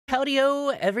Howdy-o,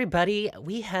 everybody.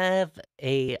 We have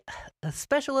a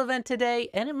special event today,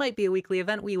 and it might be a weekly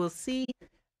event. We will see.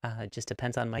 It just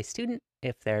depends on my student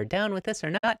if they're down with this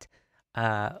or not.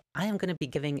 I am going to be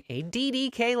giving a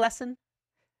DDK lesson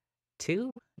to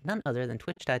none other than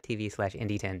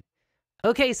twitch.tv/IndieSn.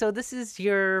 Okay, so this is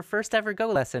your first ever Go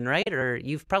lesson, right? Or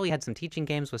you've probably had some teaching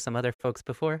games with some other folks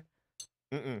before?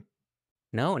 Mm-mm.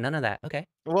 No, none of that. Okay.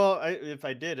 Well, if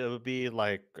I did, it would be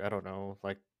like, I don't know,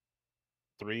 like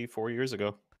 3, 4 years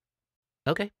ago.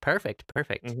 Okay, perfect,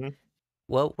 perfect. Mhm.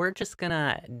 Well, we're just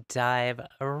gonna dive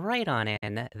right on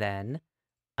in then.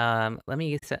 I'll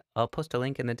post a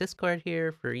link in the Discord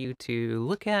here for you to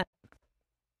look at.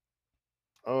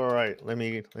 Alright, let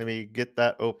me get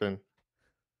that open.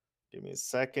 Give me a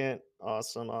second.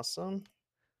 Awesome, awesome.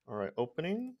 Alright,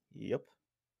 opening. Yep.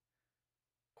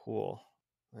 Cool.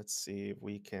 Let's see if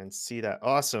we can see that.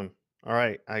 Awesome.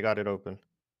 Alright, I got it open.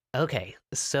 Okay,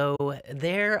 so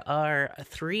there are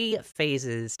three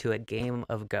phases to a game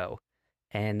of Go,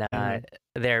 and Mhm,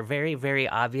 they're very, very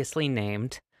obviously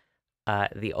named: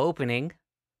 the opening,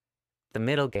 the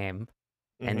middle game,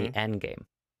 and the mhm. end game.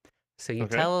 So you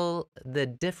Okay. tell the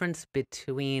difference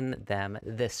between them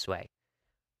this way.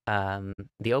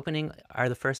 The opening are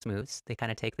the first moves; they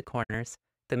kind of take the corners.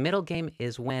 The middle game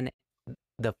is when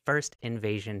the first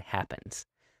invasion happens.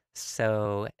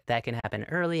 So that can happen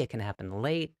early, it can happen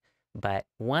late, but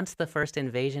once the first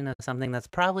invasion of something that's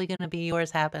probably going to be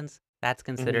yours happens, that's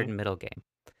considered Mhm. middle game.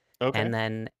 Okay. And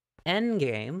then end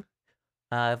game,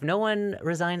 if no one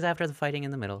resigns after the fighting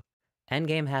in the middle, end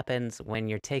game happens when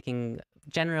you're taking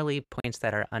generally points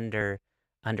that are under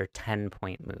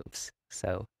 10-point moves.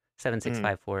 So 7, 6, Mm,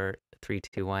 5, 4, 3,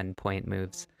 2, 1 point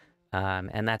moves.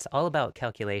 And that's all about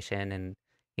calculation and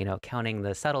counting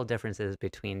the subtle differences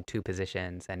between two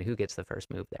positions and who gets the first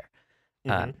move there.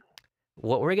 mhm. Um,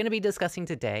 what we're going to be discussing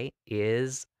today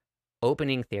is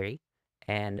opening theory.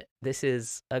 And this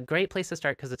is a great place to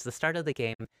start because it's the start of the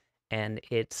game. And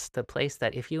it's the place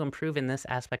that if you improve in this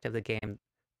aspect of the game,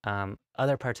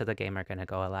 other parts of the game are going to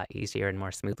go a lot easier and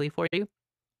more smoothly for you.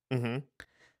 Mhm.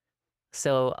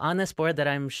 So on this board that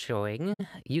I'm showing,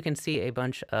 you can see a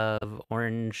bunch of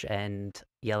orange and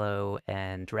yellow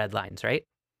and red lines, right?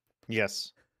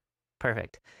 Yes.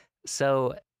 Perfect.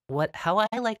 So how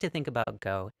I like to think about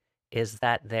Go is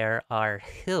that there are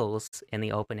hills in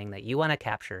the opening that you want to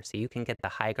capture so you can get the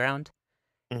high ground.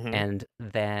 Mhm. And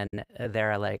then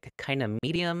there are like kind of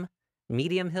medium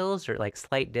hills or like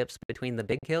slight dips between the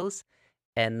big hills.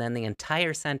 And then the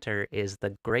entire center is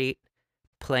the great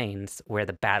plains where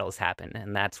the battles happen.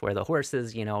 And that's where the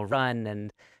horses, run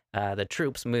and the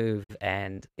troops move.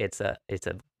 And it's a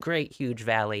great huge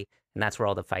valley. And that's where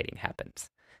all the fighting happens.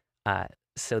 Uh,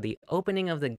 so the opening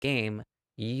of the game,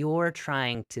 you're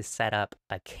trying to set up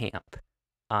a camp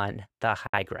on the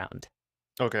high ground.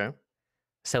 Okay.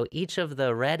 So each of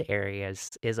the red areas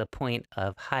is a point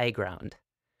of high ground.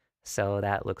 So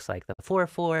that looks like the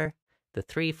 4-4, the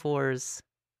 3-4s,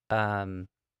 um,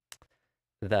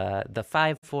 the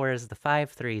 5-4s, the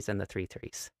 5-3s, and the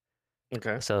 3-3s.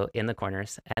 Okay. So in the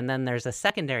corners. And then there's a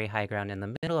secondary high ground in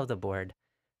the middle of the board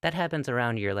that happens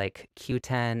around your like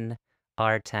Q10,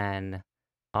 R10,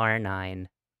 R9,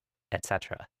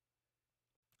 etc.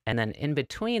 And then in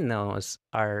between those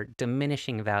are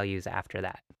diminishing values after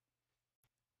that.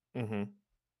 Mhm.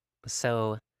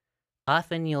 So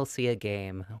often you'll see a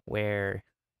game where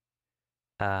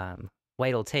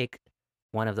white will take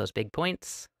one of those big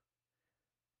points,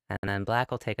 and then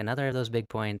black will take another of those big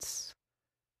points,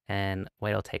 and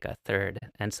white will take a third.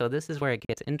 And so this is where it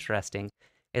gets interesting,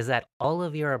 is that all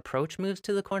of your approach moves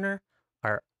to the corner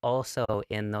are also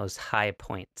in those high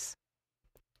points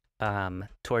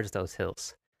towards those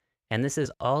hills. And this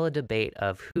is all a debate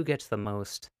of who gets the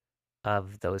most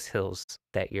of those hills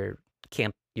that you're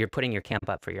putting your camp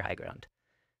up for your high ground.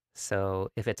 So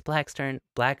if it's black's turn,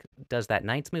 black does that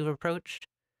knight's move approach,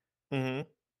 Mhm.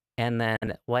 and then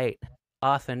white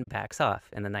often backs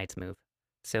off in the knight's move.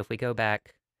 So if we go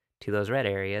back to those red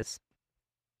areas,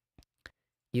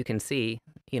 you can see,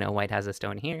 white has a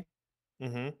stone here.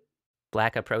 Mhm.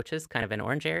 Black approaches kind of an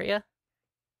orange area,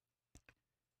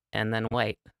 and then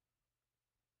white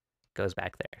goes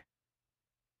back there.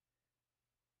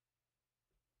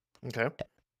 Okay.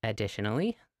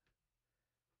 Additionally,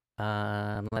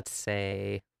 let's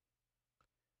say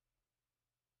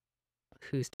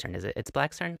whose turn is it? It's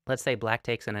black's turn. Let's say black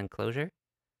takes an enclosure.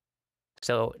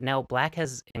 So now black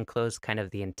has enclosed kind of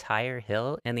the entire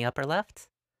hill in the upper left.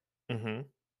 Mhm.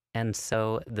 And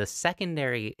so the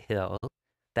secondary hill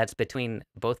that's between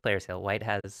both players' hill, white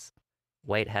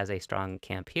has a strong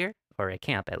camp here, or a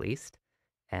camp at least,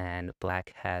 and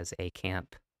black has a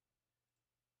camp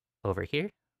over here,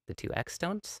 the two X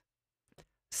stones.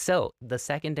 So the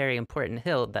secondary important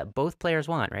hill that both players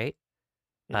want, right,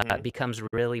 Mm-hmm. becomes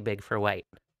really big for white.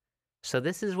 So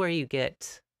this is where you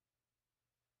get.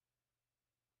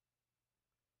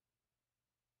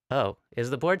 Oh, is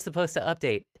the board supposed to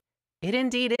update? It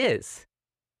indeed is.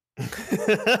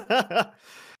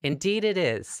 Indeed, it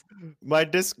is. My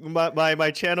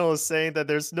channel is saying that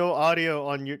there's no audio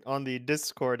on the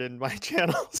Discord in my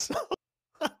channel. So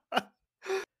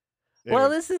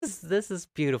Well, anyway, this is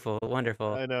beautiful,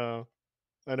 wonderful. I know.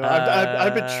 I know.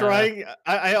 I've been Uh, trying.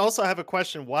 I also have a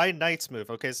question. Why Knights Move?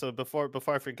 Okay, so before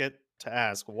I forget to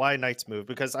ask, why Knights Move?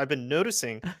 Because I've been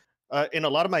noticing, in a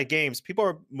lot of my games, people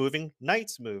are moving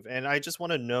Knights Move, and I just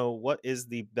want to know what is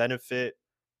the benefit,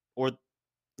 or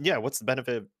yeah, what's the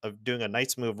benefit of doing a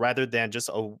Knights Move rather than just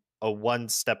a one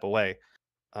step away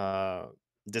uh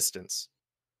distance.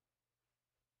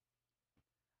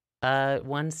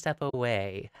 one step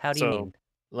away. How do you So mean?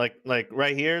 like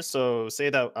right here. So say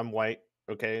that I'm white.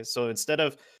 Okay, so instead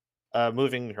of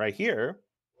moving right here,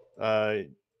 uh,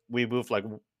 we move like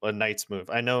a knight's move.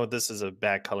 I know this is a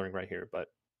bad coloring right here, but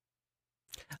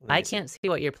let I me see. can't see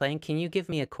what you're playing. Can you give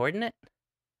me a coordinate?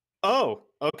 Oh,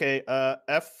 okay.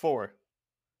 F4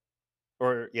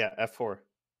 or yeah, F4.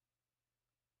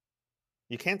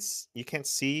 You can't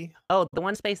see. Oh, the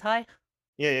one space high?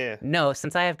 Yeah, yeah, yeah. No,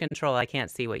 since I have control, I can't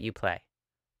see what you play.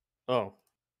 Oh,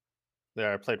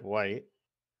 there. I played white.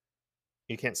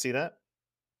 You can't see that.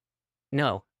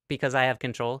 No, because I have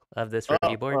control of this Oh,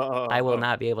 review board, I will oh.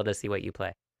 not be able to see what you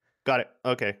play. Got it.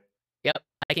 Okay. Yep,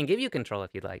 I can give you control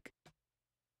if you'd like.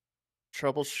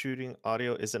 Troubleshooting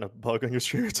audio isn't a bug on your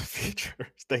stream; it's a feature.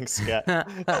 Thanks, Scat.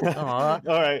 Aw.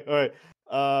 All right, all right.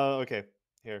 Okay.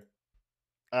 Here.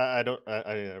 I don't.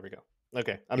 There we go.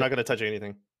 Okay, I'm Do not gonna touch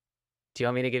anything. you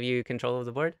want me to give you control of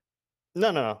the board?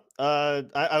 No, no, no.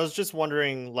 I was just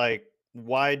wondering, like,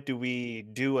 why do we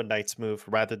do a knight's move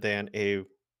rather than a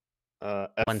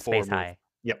One F4 space move? high.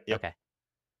 Yep, yep. Okay.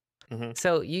 Mhm,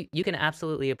 So you can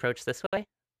absolutely approach this way.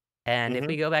 And if mhm,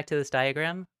 we go back to this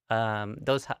diagram,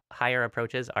 those higher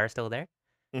approaches are still there.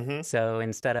 mhm. So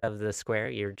instead of the square,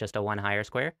 you're just a one higher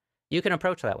square. You can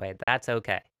approach that way. That's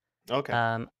okay. Okay.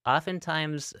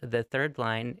 Oftentimes, the third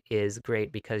line is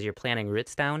great because you're planning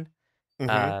roots down. Mhm,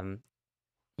 Um,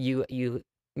 you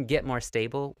get more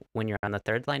stable when you're on the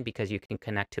third line because you can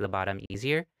connect to the bottom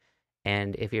easier.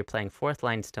 And if you're playing fourth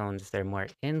line stones, they're more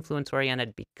influence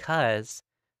oriented because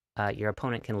your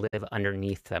opponent can live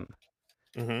underneath them.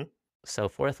 mhm. So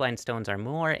fourth line stones are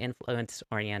more influence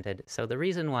oriented. So the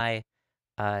reason why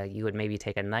you would maybe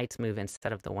take a knight's move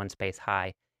instead of the one space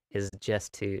high is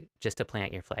just to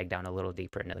plant your flag down a little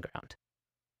deeper into the ground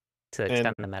to And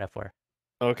extend the metaphor.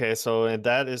 okay, so and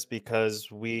that is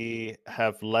because we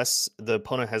have less. The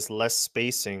opponent has less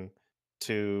spacing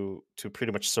to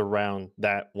pretty much surround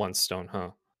that one stone,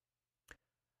 huh?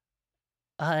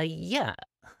 Yeah,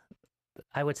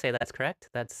 I would say that's correct.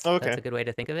 That's a Okay. good way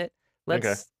to think of it. Okay.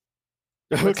 Let's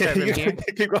let's Okay, start from here.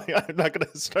 keep going. I'm not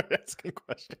gonna start asking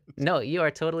questions. No, you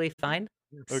are totally fine.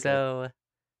 Okay. So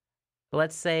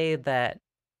let's say that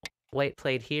white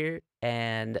played here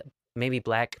and maybe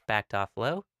black backed off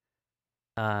low.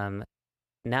 Um,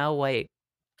 now white's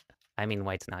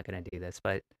not going to do this,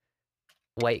 but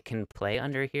white can play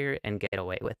under here and get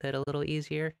away with it a little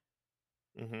easier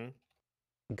Mhm.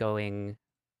 going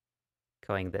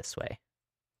going this way.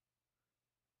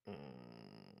 Mm,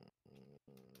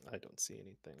 I don't see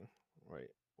anything. Right.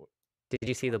 Did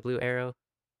you see the blue arrow?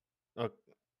 Oh,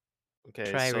 okay,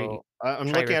 Try re so I'm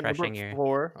try looking at number refreshing your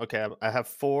 4. Okay, I have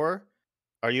 4.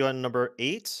 Are you on number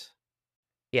 8?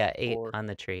 yeah, 8 4, on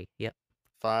the tree. Yep.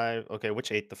 5. Okay,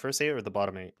 which 8? The first 8 or the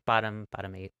bottom 8? Bottom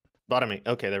 8. Bottom 8.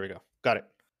 Okay, there we go. Got it.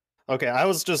 Okay, I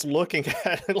was just looking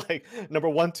at like number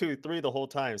 1, 2, 3 the whole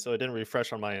time, so it didn't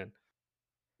refresh on my end.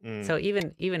 Mm, So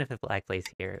even if a black plays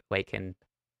here, white can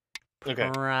okay.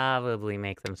 probably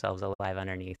make themselves alive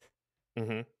underneath.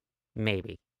 Mhm.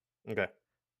 Maybe. Okay.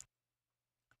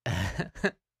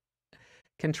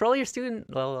 Control your student.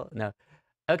 Well, no.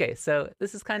 Okay, so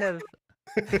this is kind of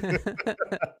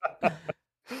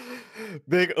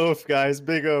Big oof, guys.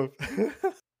 Big oof.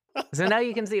 so now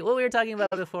you can see what we were talking about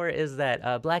before is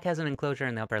that black has an enclosure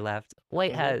in the upper left.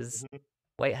 Mhm, mhm,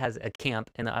 White has a camp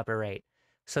in the upper right.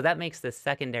 So that makes the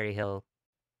secondary hill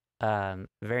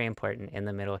very important in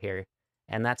the middle here,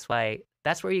 and that's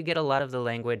where you get a lot of the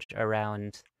language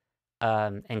around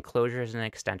enclosures and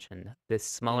extension. This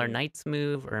smaller mm, knight's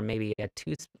move, or maybe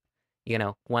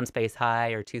one space high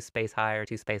or two space high or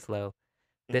two space low.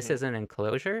 This mhm. is an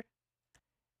enclosure,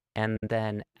 and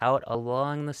then out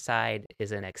along the side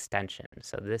is an extension.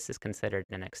 So this is considered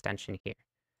an extension here.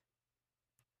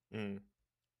 Mm.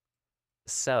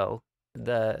 So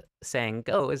the saying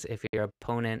goes, if your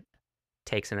opponent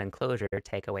takes an enclosure,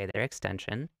 take away their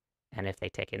extension. And if they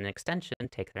take an extension,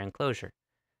 take their enclosure.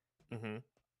 Mm-hmm.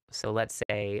 So let's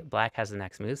say black has the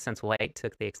next move. Since white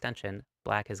took the extension,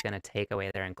 black is going to take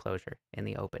away their enclosure in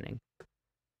the opening.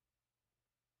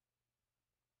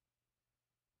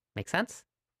 Make sense?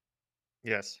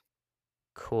 Yes.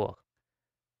 Cool.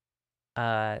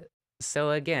 Uh,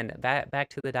 so again, back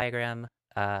to the diagram.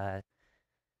 Uh,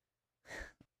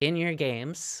 in your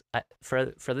games for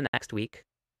the next week,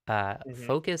 Mm-hmm.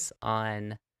 focus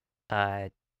on uh,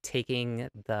 taking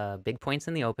the big points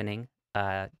in the opening,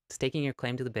 staking your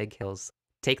claim to the big hills,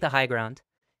 take the high ground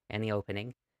in the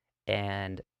opening,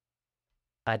 and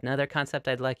another concept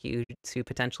I'd like you to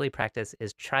potentially practice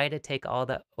is try to take all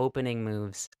the opening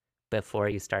moves before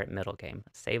you start middle game.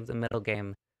 Save the middle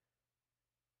game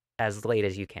as late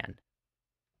as you can.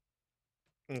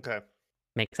 Okay.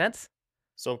 Make sense?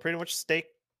 So pretty much stake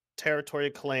territory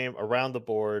claim around the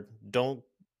board. Don't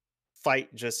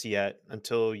fight just yet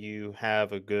until you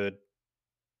have a good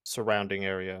surrounding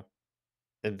area,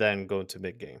 and then go into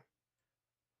mid game.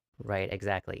 Right,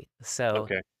 exactly. So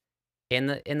Okay. in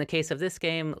the case of this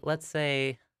game, let's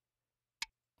say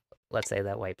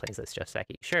that white plays this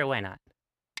Joseki. Sure, why not?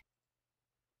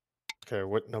 Okay.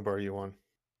 What number are you on?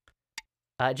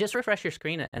 Just refresh your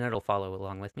screen and it'll follow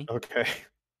along with me. Okay.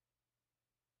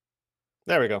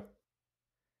 There we go.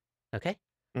 Okay.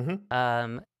 Mm-hmm.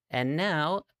 Um, and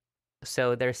now,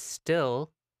 so there's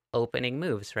still opening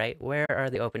moves, right? Where are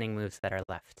the opening moves that are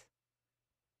left?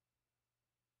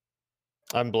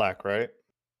 I'm black, right?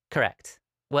 Correct.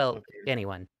 Well, Okay.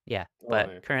 anyone, yeah, Oh,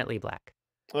 but yeah. currently black.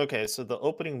 Okay, so the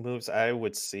opening moves I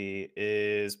would see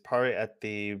is probably at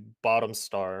the bottom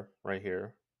star right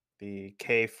here, the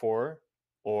K4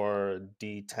 or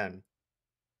D10.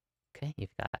 Okay,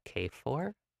 you've got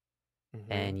K4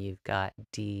 Mm-hmm. and you've got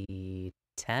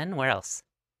D10. Where else?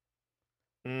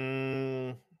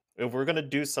 Mm, if we're gonna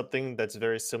do something that's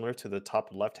very similar to the top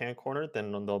left-hand corner,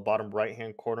 then on the bottom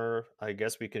right-hand corner, I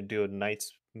guess we could do a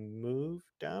knight's move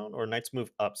down or knight's move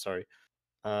up. Sorry,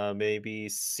 maybe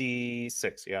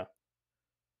C6. Yeah.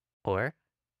 Or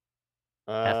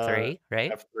Uh, F3,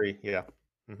 right? F3. Yeah.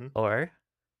 Mm-hmm. Or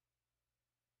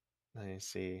I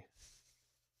see.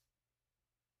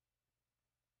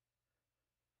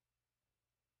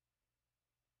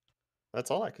 That's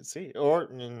all I could see. Or,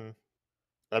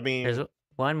 I there's mean,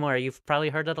 one more. You've probably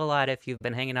heard it a lot if you've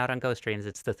been hanging out on Ghost Streams.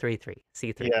 It's the 3-3,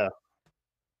 C3. yeah.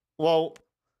 Well,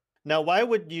 now why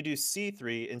would you do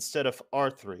C3 instead of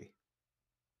R3?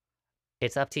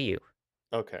 It's up to you.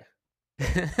 Okay.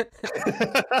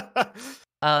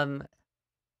 um,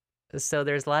 so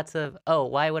there's lots of, oh,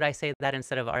 why would I say that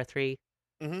instead of R3?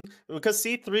 Mhm. Because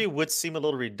C3 would seem a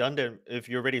little redundant if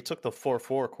you already took the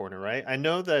 4-4 corner, right? I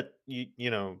know that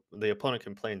the opponent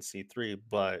can play in C3,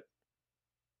 but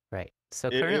Right. So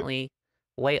it currently,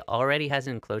 white already has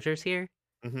enclosures here.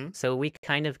 mhm. So we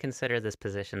kind of consider this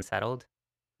position settled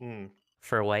Mm,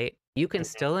 for white. You can mhm,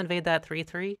 still invade that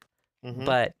 3-3, mhm,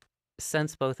 but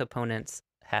since both opponents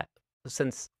have,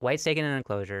 since white's taken an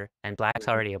enclosure and black's mhm,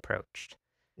 already approached,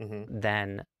 mhm,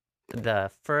 then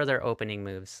the further opening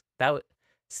moves that would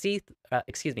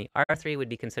excuse me, R3 would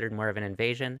be considered more of an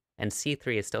invasion, and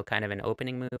C3 is still kind of an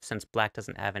opening move since black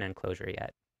doesn't have an enclosure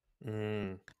yet.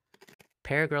 mm.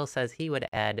 Paragirl says he would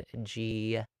add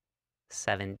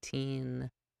G17.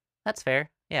 That's fair.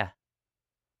 Yeah,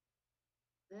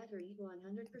 Battery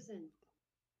 100%.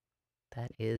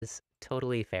 that is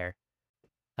totally fair.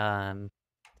 Um,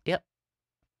 yep,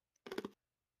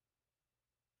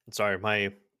 Sorry,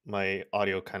 my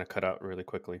audio kind of cut out really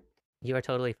quickly. you are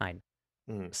totally fine.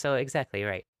 Mm, So exactly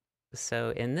right.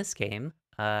 So in this game,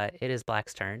 it is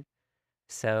black's turn.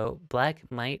 So black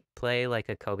might play like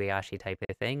a Kobayashi type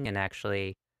of thing and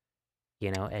actually,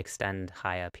 extend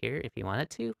high up here if you wanted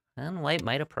to. And white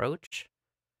might approach.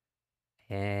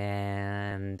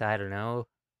 And I don't know,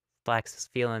 black's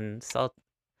feeling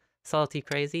salty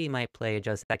crazy. He might play a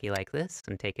Joseki like this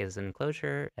and take his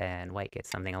enclosure, and white gets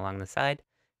something along the side.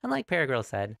 And like Paragirl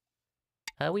said,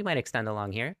 we might extend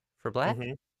along here for black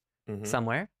mhm, mhm.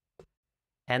 somewhere.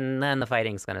 And then the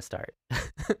fighting's gonna start.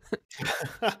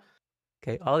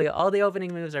 Okay, all the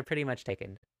opening moves are pretty much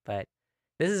taken, but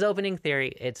this is opening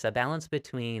theory. It's a balance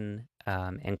between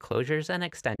enclosures and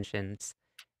extensions,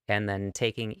 and then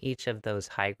taking each of those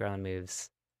high ground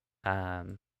moves.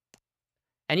 Um,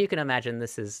 and you can imagine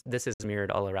this is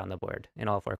mirrored all around the board in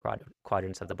all four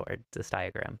quadrants of the board. This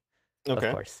diagram, of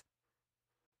Okay. course.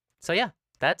 So yeah,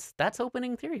 that's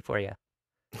opening theory for you.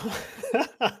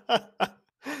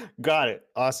 Got it.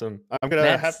 Awesome.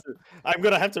 That's I'm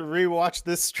gonna have to rewatch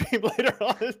this stream later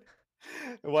on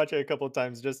and watch it a couple of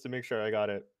times just to make sure I got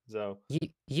it. So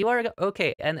you are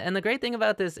okay. And the great thing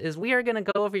about this is we are gonna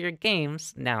go over your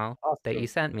games now that you awesome.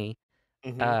 sent me.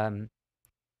 Hmm. Um,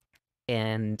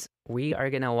 and we are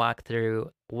gonna walk through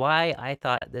why I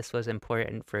thought this was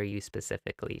important for you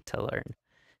specifically to learn,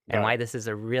 and Got why it. this is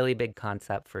a really big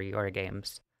concept for your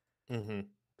games. Hmm.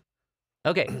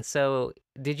 Okay, so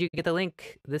did you get the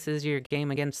link? This is your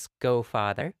game against Go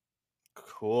Father.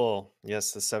 Cool.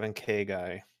 Yes, the 7K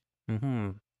guy. Mm-hmm.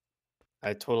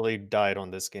 I totally died on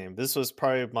this game. This was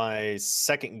probably my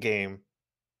second game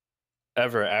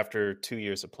ever after 2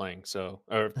 years of playing. So,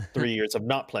 or 3 years of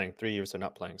not playing, 3 years of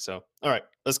not playing. So, all right,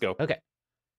 let's go. Okay,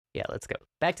 yeah, let's go.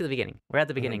 Back to the beginning. We're at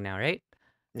the Hmm. beginning now, right?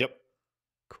 Yep.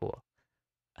 Cool.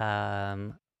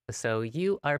 Um, so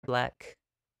you are black,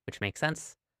 which makes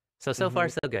sense. So far Hmm.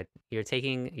 so good. You're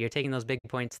taking those big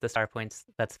points, the star points.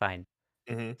 That's fine.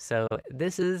 Hmm. So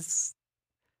this is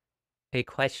a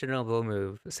questionable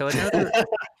move.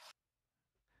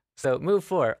 So move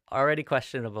four, already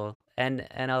questionable, and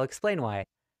I'll explain why.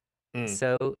 Mm.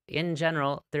 So in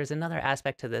general, there's another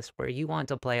aspect to this where you want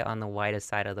to play on the widest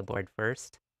side of the board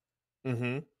first,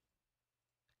 Mhm.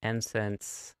 and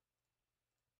since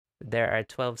there are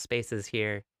 12 spaces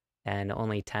here and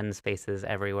only 10 spaces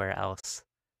everywhere else,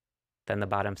 then the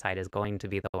bottom side is going to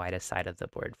be the widest side of the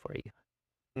board for you.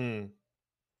 Mm.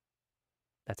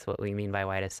 That's what we mean by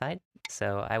widest side.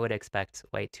 So I would expect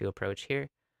white to approach here,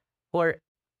 or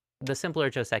the simpler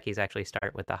Josekis actually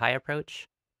start with the high approach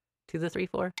to the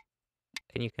 3-4,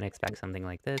 and you can expect something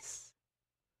like this.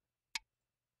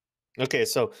 Okay,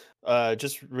 so,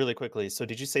 just really quickly, so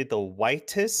did you say the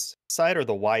whitest side or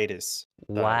the widest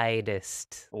side?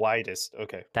 Widest. Widest,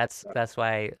 okay. That's Got it. that's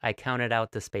why I counted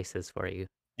out the spaces for you.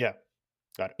 Yeah,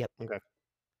 got it. Yep. Okay,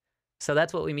 So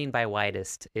that's what we mean by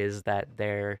widest, is that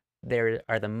there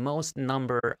are the most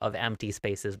number of empty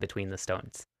spaces between the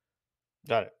stones.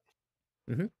 got it.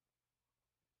 Hmm.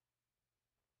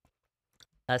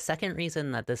 A second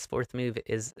reason that this fourth move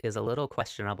is a little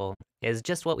questionable is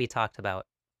just what we talked about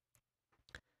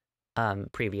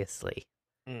previously.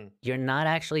 Mm. You're not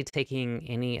actually taking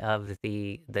any of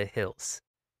the hills.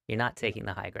 You're not Mm. taking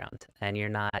the high ground, and you're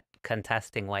not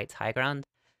contesting white's high ground.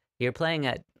 You're playing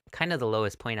at kind of the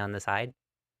lowest point on the side.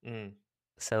 Mm.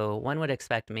 So one would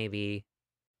expect maybe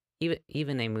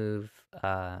even a move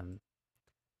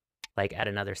like at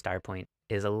another star point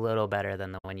is a little better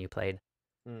than the one you played.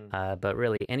 Mm. But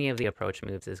really, any of the approach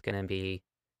moves is going to be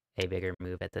a bigger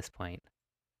move at this point.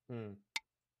 Mm.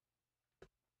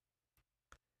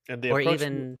 And the Or approach mo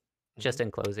even just Mhm.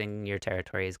 enclosing your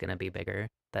territory is going to be bigger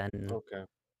than. Okay.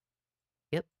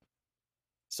 Yep,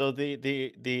 So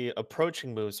the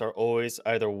approaching moves are always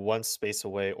either one space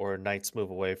away or a knight's move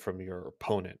away from your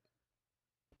opponent.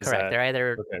 Is correct. that They're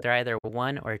either okay? they're either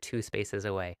one or two spaces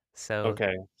away. So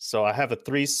Okay, so I have a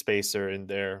 3 spacer in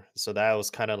there, so that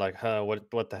was kinda like, "Huh,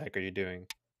 what the heck are you doing?"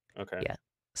 Okay, yeah.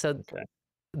 So okay.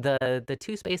 the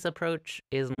two space approach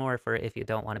is more for if you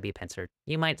don't want to be pincered.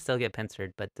 You might still get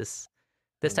pincered, but this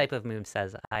Mm, type of move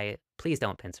says, I please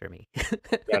don't pincer me.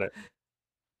 got it.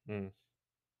 Mm,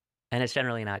 And it's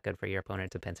generally not good for your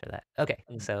opponent to pincer that. Okay,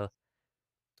 mm. so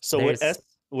So there's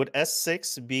would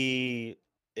S6 be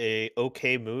a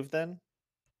okay move then?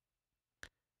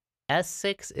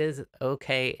 S6 is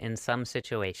okay in some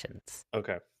situations.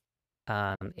 Okay,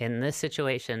 In this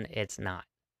situation, it's not.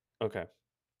 okay,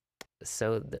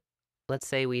 So let's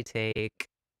say we take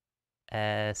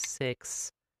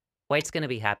S6. White's going to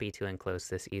be happy to enclose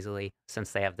this easily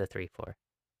since they have the 3-4.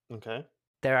 okay.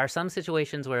 There are some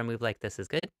situations where a move like this is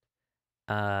good.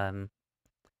 Um,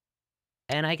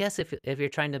 and I guess if you're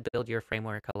trying to build your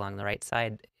framework along the right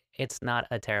side, it's not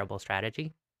a terrible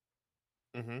strategy.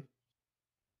 Mhm,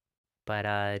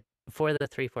 But for the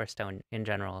 3-4 stone in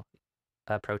general,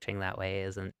 approaching that way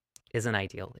isn't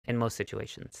ideal in most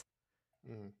situations.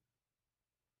 mm,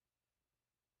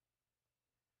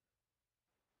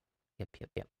 Yep, yep,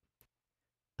 yep.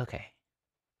 Okay.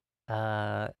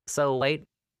 So white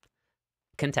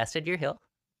contested your hill,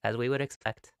 as we would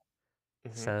expect.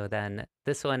 mhm, So then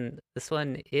this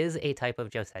one is a type of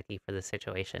Joseki for this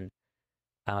situation.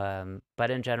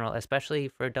 But in general, especially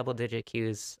for double digit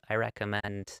queues, I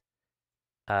recommend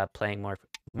playing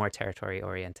more territory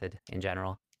oriented in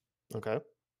general. okay.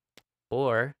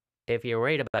 Or if you're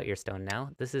worried about your stone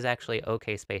now, this is actually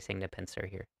okay spacing to pincer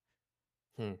here.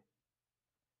 Hmm,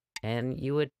 And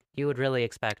you would really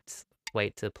expect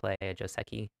white to play a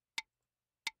Joseki,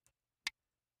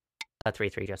 a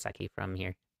 3-3 Joseki from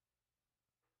here.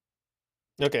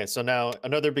 okay, so now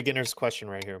another beginner's question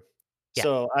right here. Yeah,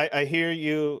 So I hear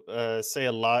you say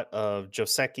a lot of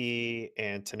Joseki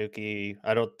and Tanuki.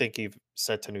 I don't think you've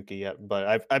said Tanuki yet,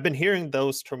 but I've been hearing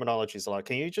those terminologies a lot.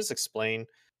 Can you just explain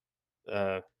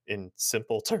in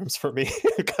simple terms for me?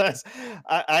 Because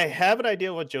I have an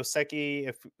idea what Joseki,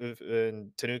 if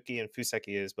and Tanuki and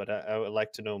Fuseki is, but I would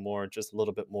like to know more, just a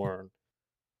little bit more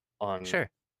on sure.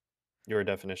 your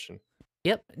definition.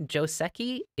 Yep,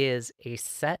 Joseki is a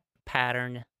set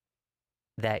pattern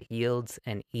that yields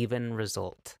an even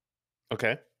result.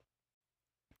 Okay.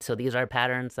 So these are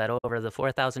patterns that over the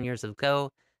 4,000 years of Go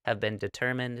have been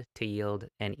determined to yield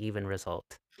an even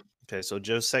result. Okay. So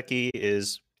Joseki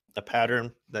is a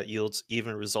pattern that yields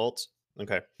even results.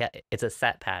 Okay. Yeah, it's a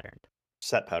set pattern.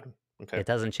 Set pattern. Okay. It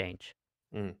doesn't change.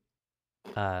 Mm.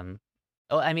 Um,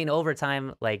 oh, I mean, over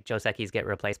time, like Josekis get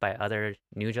replaced by other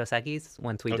new Josekis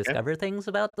once we Okay. discover things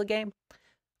about the game.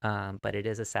 But it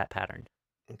is a set pattern.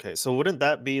 Okay. So wouldn't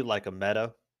that be like a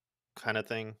meta kind of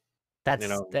thing? You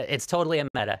know? It's totally a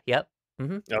meta. Yep.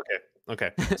 Hmm. Okay.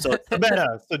 Okay. So it's the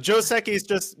meta. So Joseki is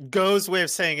just Go's way of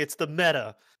saying it's the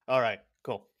meta. All right.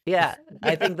 Cool. Yeah,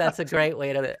 I think that's a great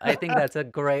way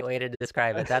to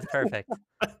describe it. That's perfect.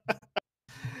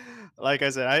 Like I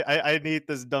said, I need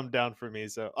this dumbed down for me.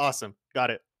 So awesome. Got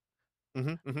it.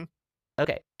 Hmm.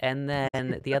 Okay, and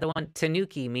then the other one,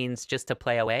 Tanuki means just to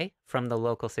play away from the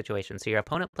local situation. So your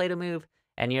opponent played a move,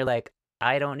 and you're like,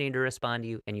 I don't need to respond to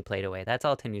you, and you played away. That's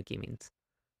all Tanuki means.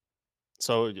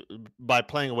 So by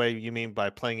playing away, you mean by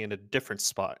playing in a different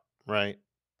spot, right?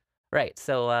 Right.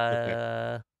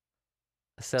 Okay.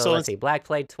 So So let's it's see. Black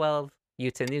played 12,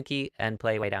 you Tanuki, and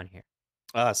play way down here.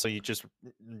 so you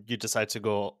decide to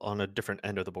go on a different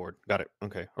end of the board. Got it.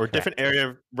 Okay. Or different Correct.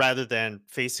 area rather than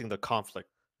facing the conflict.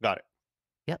 Got it.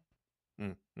 Yep.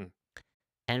 Mm, mm.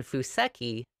 And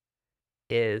Fuseki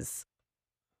is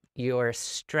your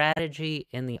strategy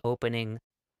in the opening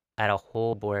at a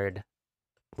whole board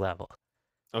level.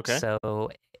 Okay. So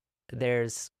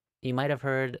there's you might have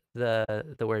heard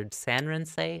the word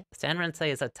sanrensei. Sanrensei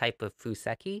is a type of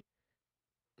fuseki.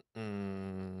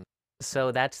 Mm,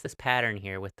 So that's this pattern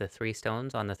here with the three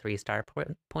stones on the three star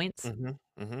points. mhm,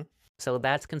 mhm. So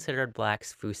that's considered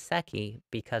black's fuseki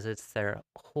because it's their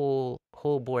whole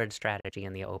board strategy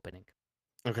in the opening.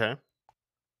 Okay.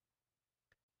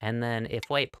 And then if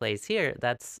white plays here,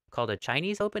 that's called a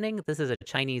Chinese opening. This is a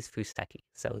Chinese fuseki.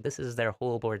 So this is their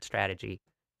whole board strategy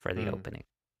for the Mm, opening.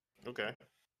 okay.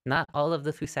 Not all of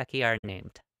the fuseki are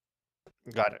named.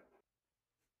 Got it.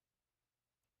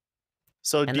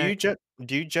 So And then,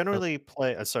 do you oh, generally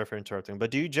play sorry for interrupting,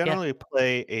 but do you yeah. generally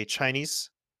play a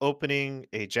Chinese opening,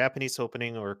 a Japanese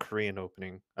opening, or a Korean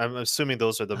opening? I'm assuming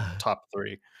those are the top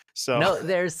 3. So No,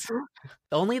 there's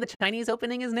only the Chinese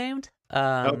opening is named.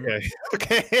 okay.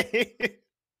 Okay.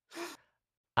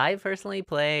 I personally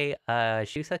play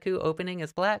Shusaku opening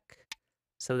as black.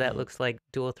 So that Mm, looks like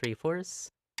dual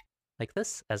 3/4s, like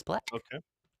this as black. okay.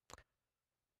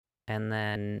 And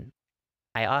then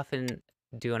I often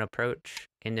do an approach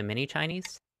into mini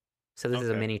Chinese. So this is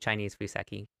a Okay. mini Chinese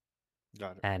Fuseki.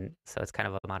 Got it. And so it's kind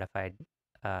of a modified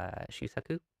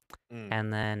Shusaku. Mm,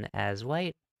 And then as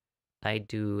white, I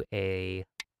do a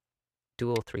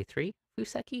dual 3/3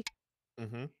 Fuseki.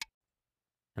 mhm.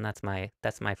 And that's my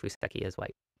Fuseki as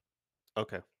white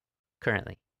Okay.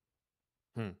 currently.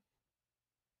 Hmm.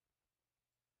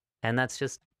 And that's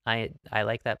just I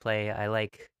like that play. I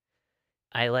like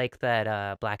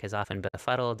that black is often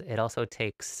befuddled.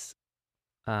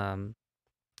 Um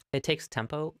it takes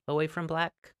tempo away from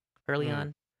black early Mm,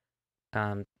 on.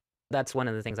 Um that's one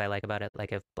of the things I like about it.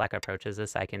 Like if black approaches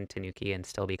this, I can Tanuki and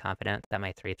still be confident that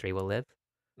my 3/3 will live.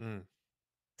 mm.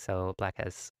 So black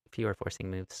has fewer forcing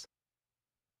moves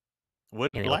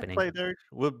Would in the black opening. play there?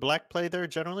 Would black play there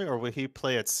generally, or would he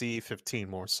play at C15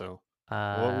 more so?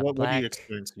 What do you Black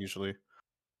experience usually?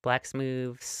 black's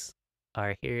moves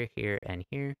are here, here, and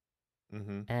here,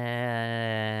 Mhm.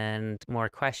 and more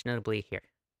questionably here,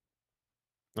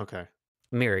 Okay.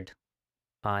 mirrored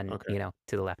on Okay.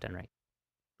 to the left and right.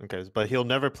 Okay, but he'll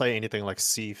never play anything like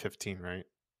C15, right?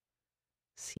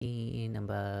 C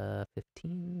number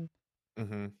 15.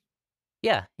 Mhm.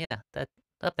 Yeah, yeah, that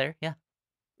up there. Yeah,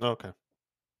 Okay.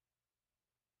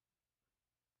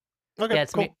 Okay, yeah.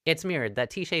 cool. It's mirrored. That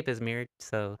T shape is mirrored.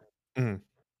 So Mhm.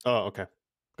 Oh, okay.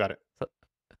 Got it. so,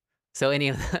 so any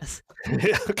of those.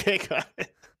 Okay, got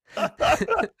it.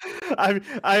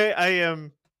 I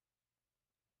am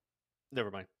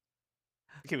never mind.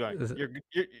 Keep going.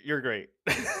 You're great.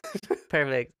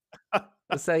 Perfect.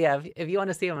 So yeah, if you want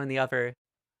to see them on the upper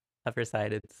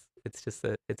side, it's just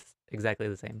it's exactly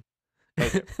the same.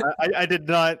 Okay. I I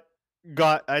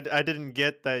didn't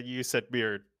get that you said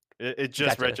beard. It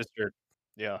just Gotcha. registered.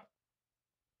 Yeah.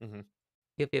 Mhm.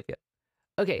 Yep, yep, yep.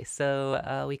 Okay,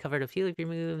 so we covered a few of your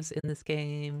moves in this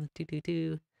game.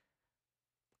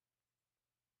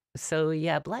 So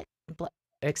yeah,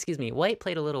 excuse me, white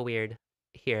played a little weird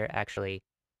here actually.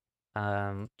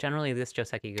 Generally this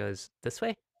Joseki goes this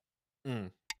way,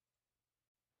 Mm.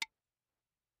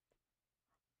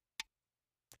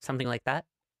 something like that,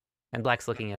 and black's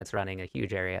looking at surrounding a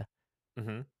huge area.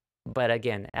 Mhm. But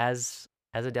again, as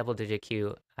a double digit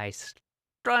Q, I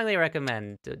strongly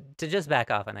recommend to just back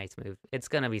off a nice move. It's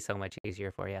gonna be so much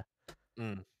easier for you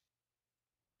Mm.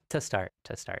 to start.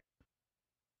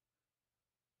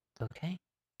 Okay.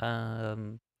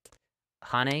 Um,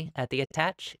 Hane at the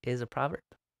attach is a proverb,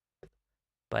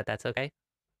 but that's okay.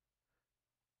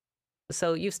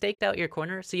 So you staked out your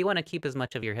corner, so you want to keep as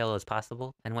much of your hill as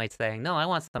possible. And White's saying, no, I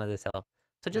want some of this hill.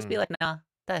 So just be Mm. like, nah,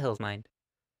 that hill's mine.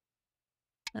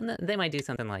 And then they might do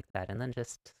something like that, and then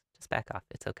just back off.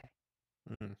 It's okay.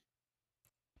 Mhm.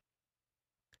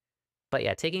 But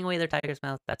yeah, taking away their tiger's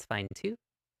mouth, that's fine too.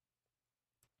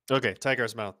 Okay,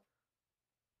 tiger's mouth.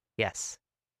 Yes.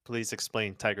 Please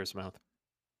explain tiger's mouth.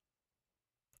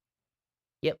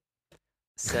 Yep.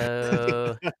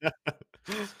 So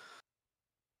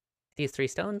these three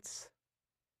stones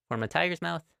form a tiger's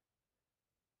mouth.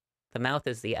 The mouth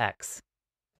is the X.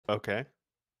 Okay,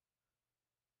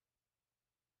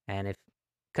 And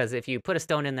because if you put a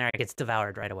stone in there, it gets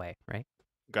devoured right away, right?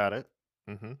 got it.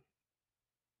 Mhm.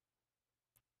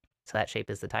 So that shape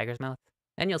is the tiger's mouth.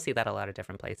 And you'll see that a lot of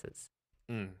different places.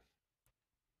 Mm.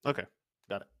 Okay,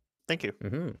 got it. Thank you.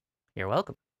 Mm-hmm. You're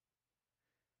welcome.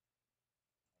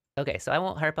 Okay, so I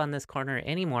won't harp on this corner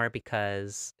anymore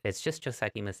because it's just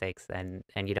Joseki mistakes and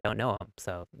you don't know them.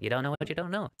 So you don't know what you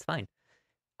don't know. It's fine.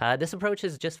 This approach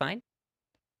is just fine.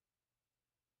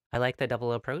 I like the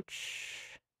double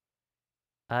approach.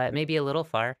 It may be a little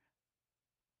far,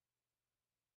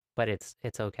 but it's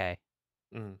okay.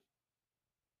 Mm.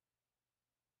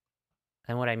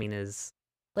 And what I mean is,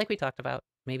 like we talked about,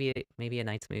 maybe a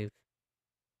knight's move,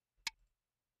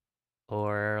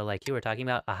 or like you were talking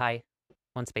about, a high,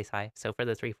 one space high. So for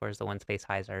the 3/4s, the one space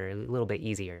highs are a little bit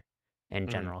easier in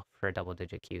Mm. general for double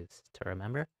digit Qs to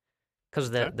remember because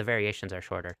Okay. the variations are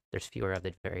shorter. There's fewer of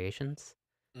the variations.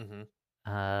 Mhm.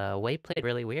 Wei played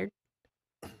really weird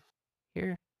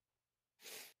here.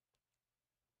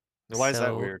 Why is that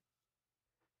So weird?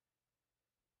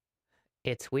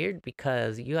 it's weird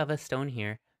because you have a stone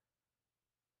here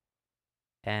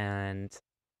and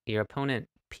your opponent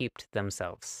peeped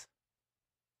themselves.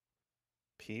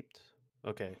 Peeped?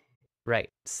 Okay.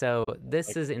 Right. So this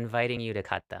Like, is inviting you to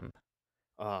cut them.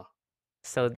 ah,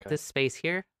 So okay. this space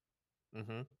here,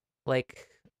 Mhm. like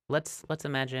let's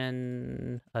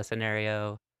imagine a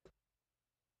scenario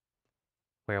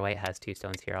where white has two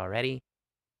stones here already,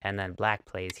 and then black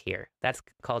plays here. That's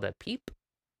called a peep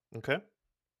Okay.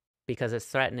 because it's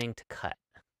threatening to cut.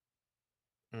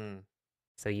 Mm.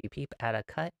 So you peep at a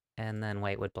cut, and then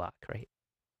white would block, right?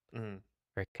 Mm.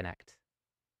 Or connect.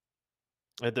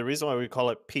 The reason why we call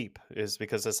it peep is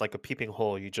because it's like a peeping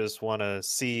hole. You just want to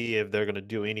see if they're gonna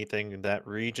do anything in that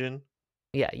region.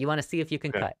 Yeah, you want to see if you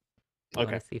can Okay. cut. You want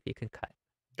Okay. to see if you can cut.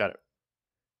 Got it.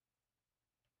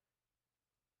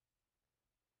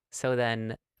 So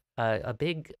then a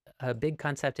big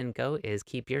concept in Go is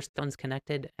keep your stones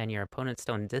connected and your opponent's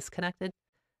stone disconnected.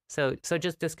 So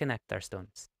just disconnect their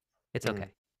stones. It's Mm.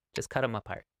 okay. Just cut them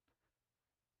apart.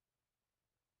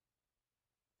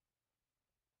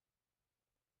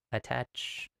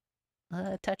 Attach.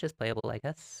 Attach is playable, I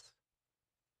guess.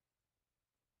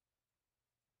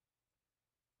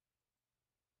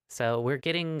 So we're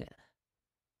getting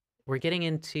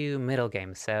into middle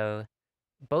game. So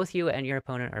both you and your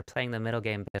opponent are playing the middle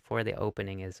game before the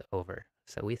opening is over.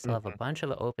 So we still have a Mhm. bunch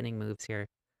of opening moves here.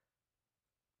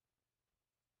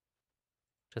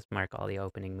 Just mark all the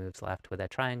opening moves left with a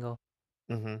triangle.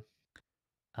 Mhm.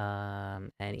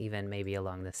 And even maybe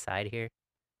along this side here.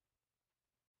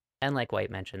 And like White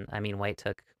mentioned, I mean, White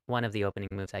took one of the opening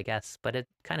moves, I guess, but it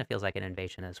kind of feels like an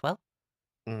invasion as well.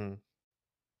 Mhm.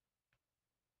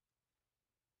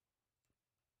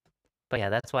 But yeah,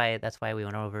 that's why we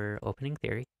went over opening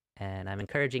theory, and I'm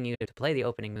encouraging you to play the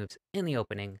opening moves in the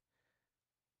opening.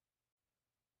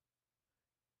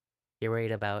 You're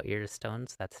worried about your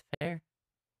stones, that's fair.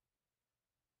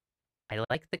 I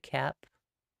like the cap,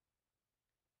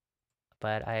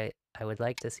 but I would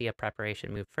like to see a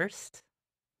preparation move first.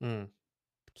 Mm.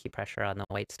 Keep pressure on the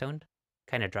white stone,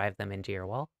 kind of drive them into your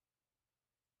wall.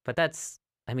 But that's,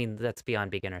 I mean, that's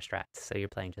beyond beginner strats, so you're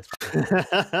playing just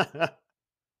fine.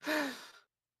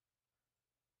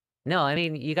 No, I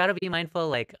mean, you got to be mindful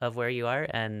like of where you are,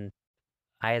 and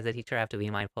I as a teacher have to be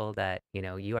mindful that,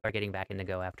 you are getting back into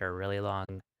Go after a really long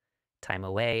time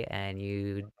away and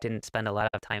you didn't spend a lot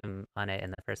of time on it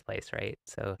in the first place, right?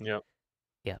 So, Yep.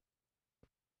 yeah.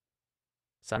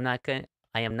 So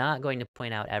I am not going to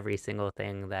point out every single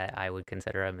thing that I would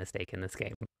consider a mistake in this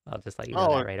game. I'll just let you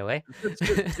know Oh, that right away. just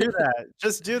do that.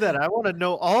 Just do that. I wanna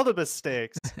know all the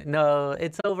mistakes. No,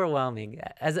 it's overwhelming.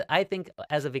 I think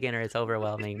as a beginner, it's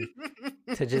overwhelming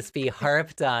to just be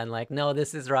harped on like, no,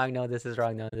 this is wrong, no, this is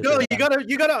wrong, no, this No, is wrong.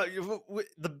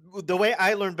 the way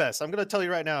I learn best, I'm gonna tell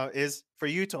you right now, is for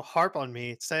you to harp on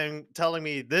me, telling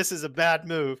me this is a bad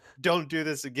move, don't do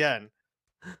this again.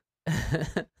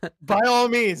 By all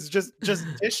means, just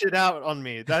dish it out on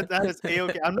me. That is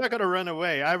A-okay. I'm not gonna run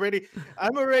away. I'm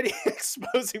already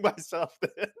exposing myself.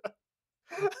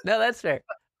 No, that's fair.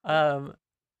 Um,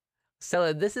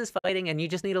 so this is fighting, and you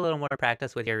just need a little more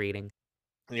practice with your reading.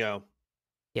 Yeah.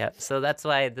 Yeah, so that's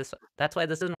why this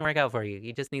doesn't work out for you.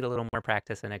 You just need a little more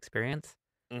practice and experience.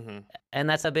 Mhm. And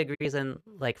that's a big reason,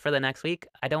 like for the next week,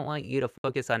 I don't want you to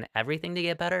focus on everything to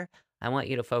get better. I want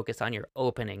you to focus on your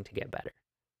opening to get better.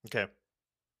 Okay.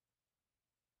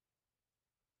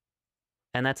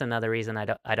 And that's another reason I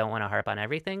don't want to harp on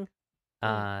everything.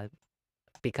 Mm, Uh,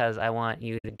 because I want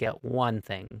you to get one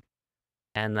thing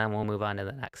and then we'll move on to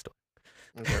the next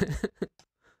okay.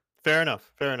 Fair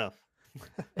enough, fair enough.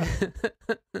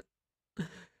 one.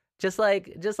 Just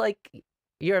like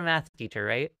you're a math teacher,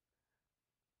 right?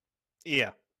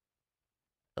 Yeah.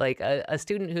 Like a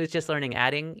student who's just learning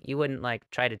adding, you wouldn't like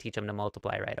try to teach them to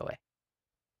multiply right away.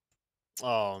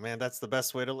 Oh, man, that's the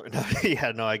best way to learn.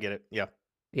 Yeah, no, I get it. Yeah.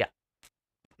 Yeah.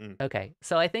 Mm, Okay.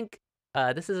 So I think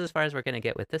this is as far as we're gonna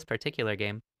get with this particular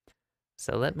game.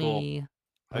 So let cool. me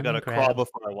I let me gotta crawl grab.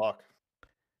 before I walk.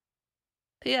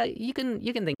 Yeah, you can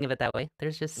think of it that way.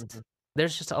 There's Mhm, just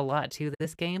there's just a lot to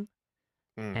this game,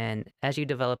 mm, and as you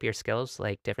develop your skills,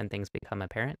 like different things become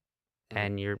apparent, mhm.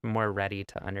 and you're more ready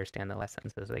to understand the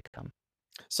lessons as they come.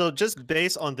 So just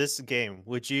based on this game,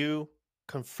 would you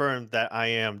confirm that I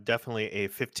am definitely a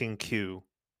 15Q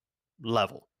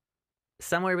level?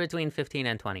 Somewhere between 15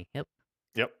 and 20. Yep.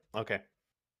 Yep. Okay.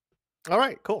 All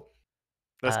right, cool.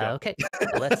 Let's go. Okay.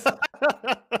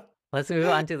 Let's move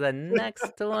on to the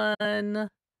next one.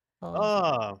 Oh,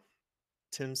 Ah,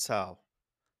 Tim Sao.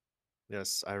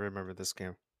 Yes, I remember this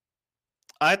game.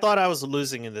 I thought I was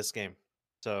losing in this game.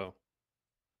 So,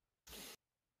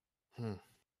 hmm,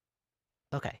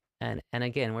 okay. And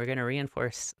again, we're gonna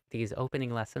reinforce these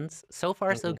opening lessons. So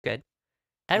far, so mhm, good. mhm.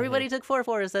 Everybody took 4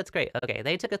 4s. That's great. Okay,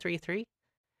 they took a 3 3.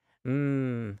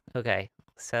 Okay.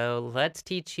 So let's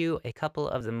teach you a couple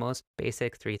of the most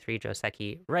basic 3 3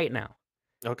 Joseki right now.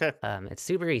 Okay, It's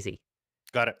super easy.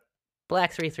 got it.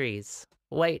 Black 3 3s.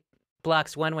 White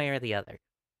blocks one way or the other.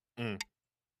 Mm,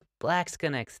 Black's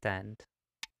gonna extend.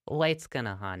 White's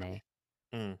gonna hane.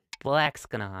 mm, Black's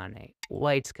gonna hane.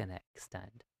 White's gonna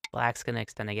extend. Black's gonna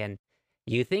extend again.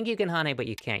 You think you can hane, but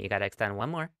you can't. You gotta extend one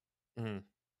more. mm.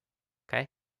 Okay?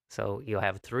 So you'll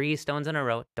have 3 stones in a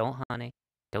row. Don't hane.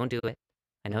 Don't do it.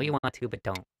 I know you Mhm. want to, but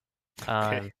don't.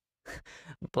 Okay. Um,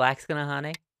 Black's gonna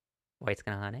hane. White's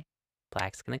gonna hane.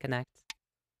 Black's gonna connect.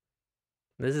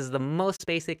 This is the most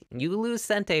basic. You lose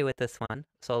Sente with this one.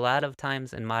 So a lot of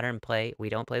times in modern play, we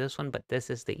don't play this one, but this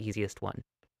is the easiest one.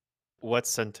 What's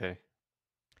Sente?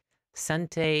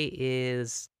 Sente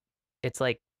it's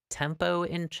like tempo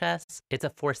in chess. It's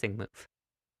a forcing move.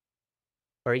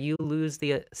 Or you lose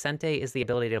Sente is the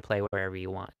ability to play wherever you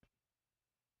want.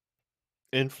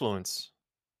 Influence.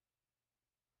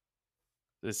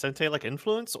 Is Sente like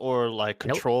influence or like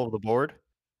Nope. control of the board?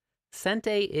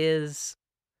 Sente is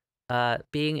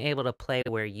being able to play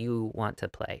where you want to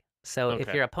play. So if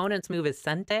Okay. your opponent's move is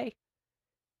Sente,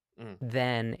 Mm,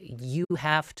 then you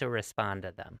have to respond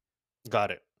to them.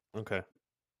 got it. Okay.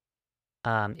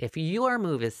 If your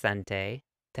move is Sente,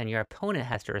 then your opponent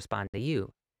has to respond to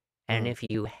you. And Mm, if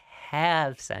you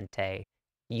have Sente,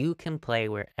 you can play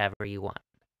wherever you want.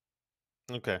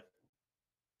 okay.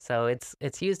 So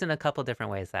it's used in a couple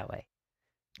different ways that way.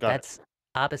 Got it. That's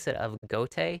opposite of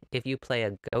Gote. If you play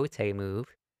a Gote move,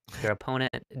 your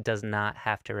opponent does not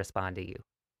have to respond to you.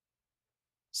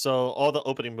 So all the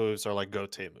opening moves are like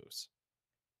Gote moves.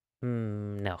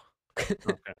 No.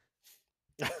 Okay.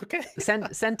 Okay.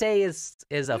 Sente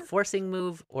is a forcing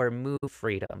move or move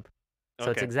freedom. So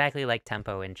it's Okay. exactly like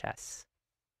tempo in chess.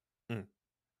 Mm,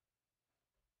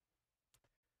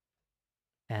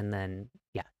 And then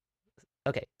yeah.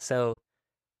 Okay. So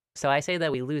I say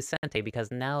that we lose Sente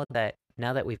because now that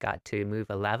we've got to move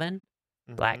 11,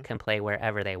 Black mhm. can play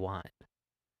wherever they want.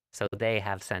 So they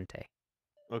have Sente.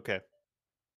 Okay.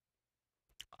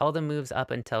 All the moves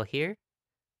up until here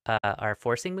are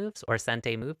forcing moves or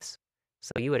sente moves.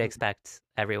 So you would Mhm. expect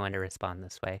everyone to respond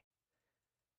this way.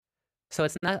 So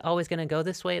it's not always going to go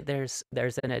this way. There's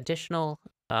an additional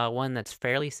one that's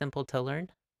fairly simple to learn.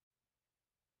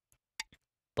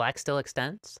 Black still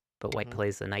extends, but white Mhm.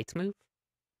 plays the knight's move.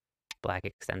 Black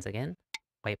extends again.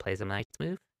 White plays a knight's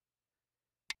move.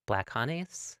 Black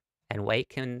hanes, and white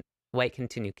can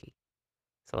tanuki.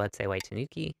 So let's say white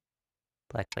tanuki,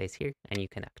 black plays here, and you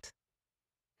connect,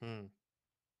 Mm.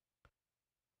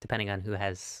 depending on who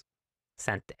has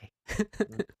sente.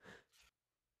 Mm.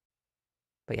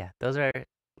 But yeah, those are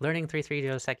learning 3-3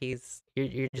 Josekis.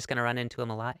 You're just gonna run into them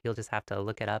a lot. You'll just have to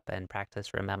look it up and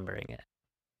practice remembering it.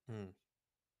 Mm.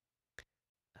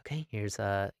 Okay, here's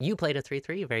you played a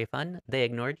 3-3, very fun. They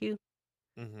ignored you.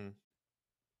 Mhm.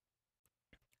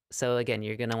 So again,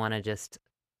 you're gonna want to just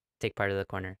take part of the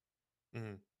corner.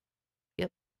 Mhm.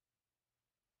 Yep.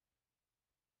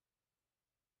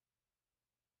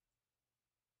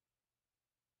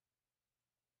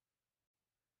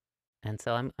 And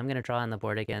so I'm gonna draw on the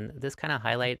board again. This kind of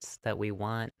highlights that we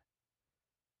want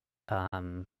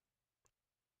um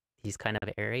these kind of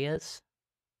areas.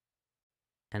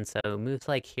 And so moves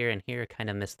like here and here kind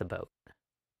of miss the boat.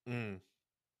 Mm.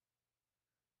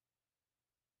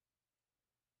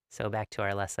 So back to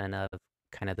our lesson of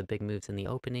kind of the big moves in the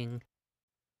opening.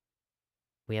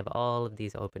 We have all of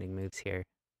these opening moves here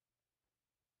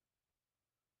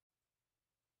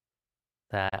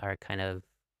that are kind of,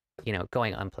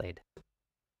 going unplayed.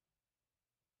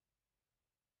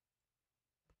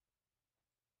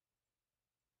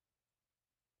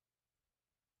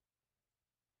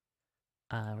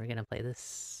 We're gonna play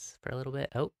this for a little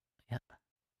bit. Oh, yeah.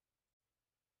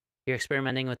 You're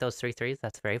experimenting with those 3-3s.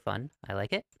 That's very fun. I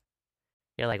like it.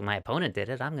 You're like, my opponent did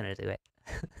it. I'm gonna do it.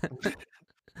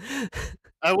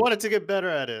 I wanted to get better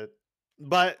at it.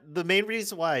 But the main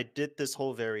reason why I did this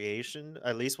whole variation,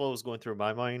 at least what was going through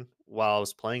my mind while I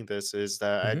was playing this, is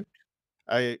that Hmm.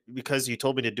 I because you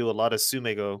told me to do a lot of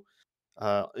sumego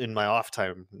in my off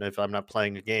time. And if I'm not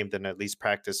playing a game, then at least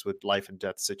practice with life and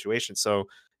death situations. So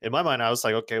in my mind, I was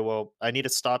like, okay, well, I need to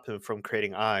stop him from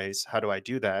creating eyes. How do I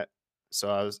do that? So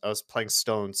I was playing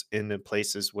stones in the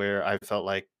places where I felt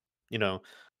like, you know,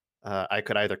 I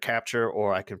could either capture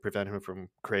or I can prevent him from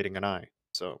creating an eye.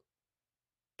 So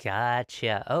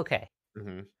Gotcha. Okay.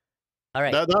 mhm. All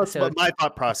right. That's So what my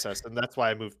thought process, and that's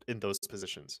why I moved in those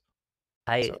positions.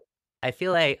 I So I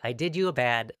feel like I did you a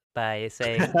bad by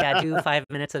saying, yeah, do 5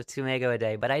 minutes of Tsumego a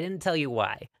day, but I didn't tell you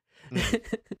why. mm,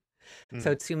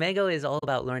 So mm, Tsumego is all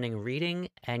about learning reading,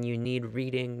 and you need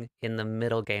reading in the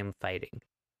middle game fighting.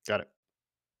 got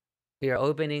Your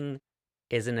opening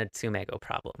isn't a Tsumego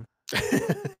problem.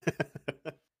 it.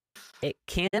 It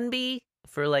can be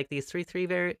for like these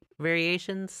 3-3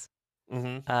 variations,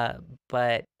 Mhm. uh,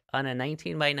 but on a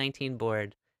 19 by 19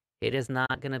 board, it is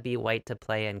not going to be white to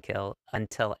play and kill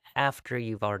until after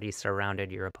you've already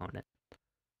surrounded your opponent.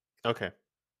 Okay.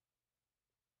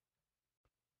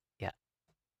 Yeah.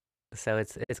 So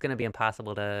it's going to be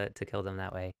impossible to kill them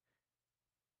that way.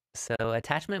 So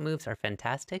attachment moves are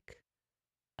fantastic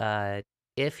uh,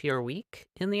 if you're weak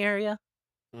in the area,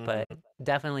 but Mhm.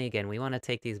 definitely again, we want to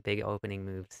take these big opening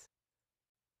moves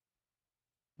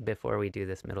before we do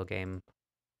this middle game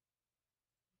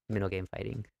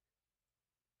fighting.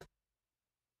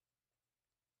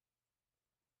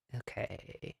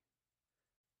 Okay.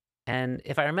 And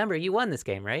if I remember, you won this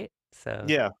game, right? So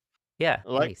Yeah. yeah,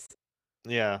 Like nice.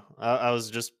 yeah, I was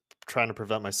just trying to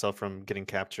prevent myself from getting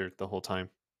captured the whole time.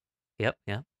 Yep,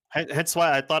 yep, Hence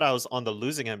why I thought I was on the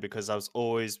losing end because I was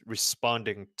always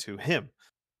responding to him.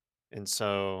 And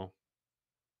so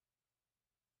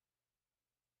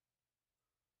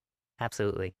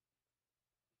absolutely.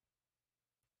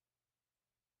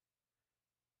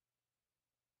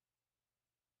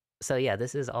 So yeah,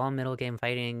 this is all middle game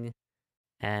fighting,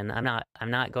 and I'm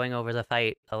not going over the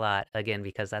fight a lot again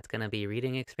because that's going to be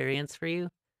reading experience for you,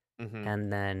 mhm.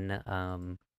 and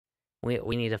then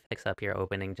we need to fix up your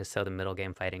opening just so the middle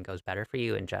game fighting goes better for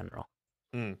you in general.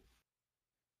 Mm.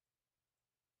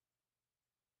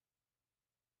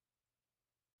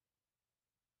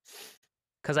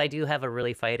 Because I do have a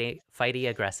really fighty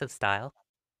aggressive style.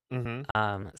 Mhm.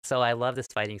 So I love this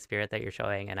fighting spirit that you're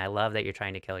showing, and I love that you're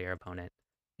trying to kill your opponent.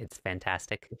 It's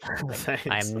fantastic. Like Thanks.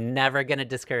 I'm never gonna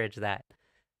discourage that.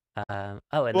 Oh, and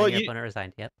then Well, your you opponent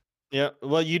resigned. Yep. yeah,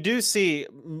 well, you do see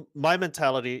my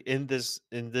mentality in this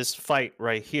fight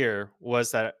right here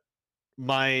was that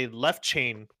my left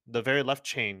chain, the very left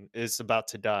chain, is about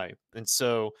to die, and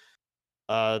so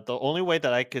the only way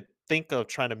that I could think of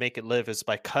trying to make it live is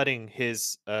by cutting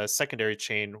his secondary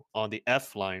chain on the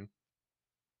F line,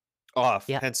 off.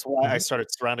 Yeah. Hence why I Mhm.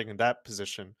 started surrounding in that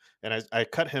position, and I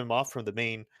cut him off from the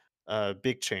main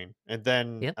big chain. And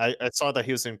then Yep. I saw that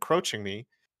he was encroaching me.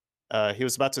 He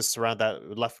was about to surround that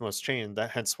leftmost chain.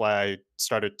 That hence why I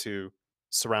started to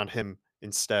surround him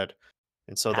instead.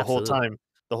 And so Absolutely.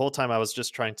 the whole time I was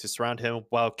just trying to surround him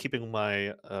while keeping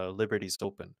my liberties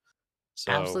open.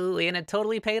 So Absolutely, and it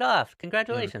totally paid off. mm,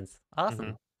 Congratulations. hmm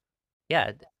Awesome.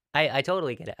 Yeah, I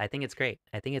totally get it. I think it's great.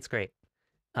 I think it's great.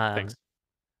 Um, thanks.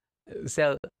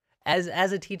 so as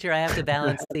a teacher, I have to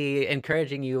balance the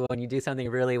encouraging you when you do something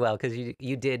really well because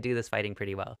you did do this fighting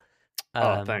pretty well.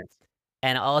 Oh, Um, thanks.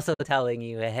 and also telling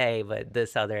you, hey, but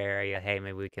this other area, hey,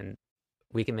 maybe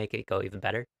we can make it go even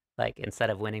better. Like instead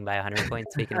of winning by 100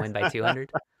 points, we can win by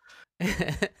 200.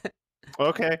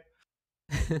 Okay.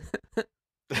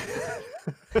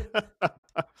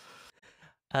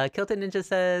 Kilton Ninja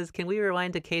says, "Can we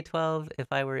rewind to K-12? If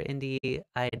I were Indie,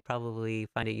 I'd probably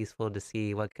find it useful to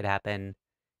see what could happen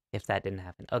if that didn't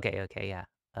happen." Okay, okay, yeah.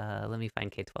 Let me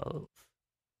find K-12.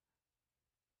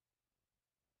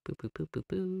 Boo, boo, boo, boo,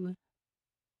 boo.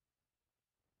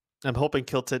 I'm hoping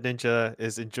Kilted Ninja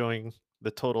is enjoying the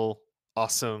total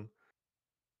awesome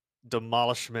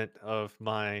demolishment of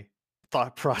my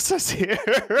thought process here.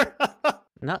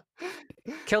 No,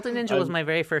 Kilton Ninja was I'm my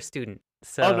very first student.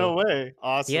 oh, no So way.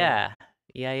 Awesome. yeah,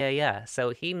 yeah, yeah, yeah.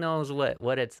 So he knows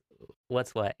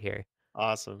what's what here.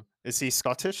 Awesome. Is he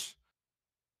Scottish?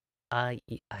 I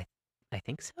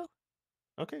think so.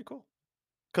 Okay, cool.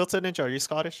 Kilted Ninja, are you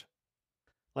Scottish?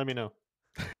 Let me know.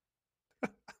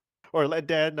 Or let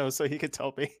dad know so he can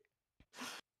tell me.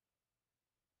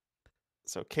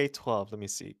 So K-12, let me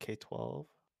see. K-12.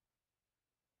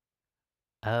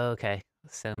 Okay,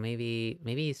 so maybe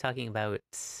he's talking about.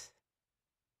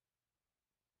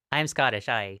 I'm Scottish.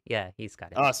 Yeah, he's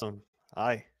Scottish. Awesome.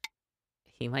 Aye.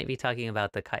 He might be talking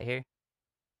about the cut here,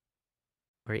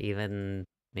 or even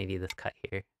maybe this cut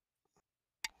here.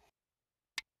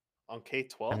 On I'm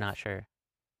K-12? not sure.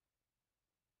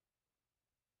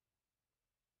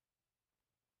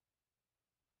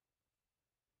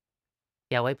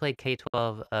 Yeah, White played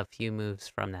K-12 a few moves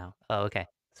from now. Oh, okay.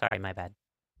 Sorry, my bad.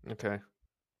 Okay.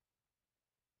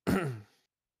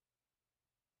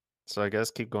 So I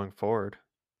guess keep going forward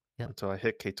Yep. until I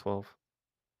hit K-12.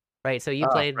 Right. So you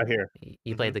Ah, played right here.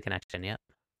 you played Mhm. the connection. Yep.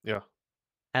 Yeah.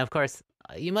 And of course,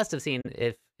 you must have seen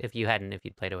if you hadn't, if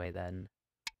you'd played away, then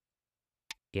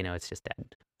it's just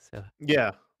dead. So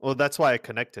Yeah. Well, that's why I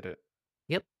connected it.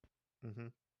 yep.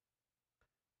 Mhm.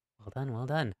 Well done. Well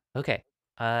done. Okay.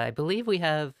 I believe we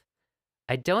have.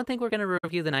 I don't think we're gonna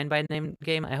review the 9 by 9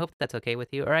 game. I hope that's okay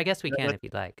with you, or I guess we Yeah, can if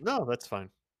you'd like. no, that's fine.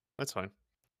 That's fine.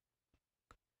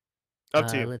 Up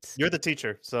to you. Let's You're the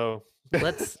teacher, so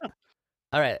let's.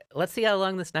 All right. Let's see how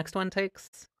long this next one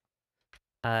takes.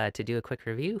 To do a quick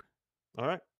review.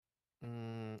 Alright.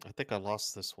 I think I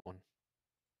lost this one.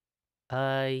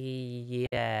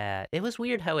 Yeah. It was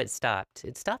weird how it stopped.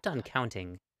 It stopped on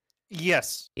counting,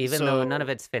 Yes. even though none of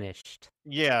So it's finished.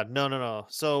 yeah, no, no, no.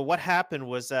 So what happened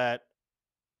was that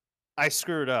I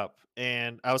screwed up,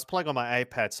 and I was playing on my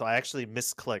iPad, so I actually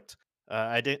misclicked.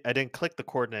 I didn't click the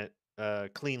coordinate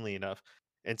cleanly enough,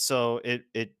 and so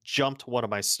it jumped one of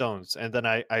my stones. And then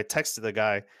I texted the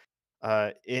guy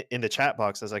in the chat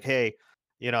box. I was like, "Hey,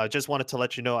 I just wanted to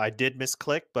let you know I did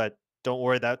misclick, but don't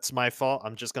worry, that's my fault.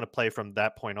 I'm just gonna play from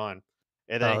that point on."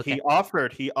 And Oh, then okay.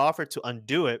 he offered to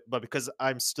undo it, but because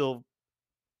I'm still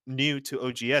new to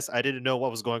OGS, I didn't know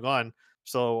what was going on,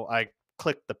 so I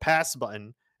clicked the pass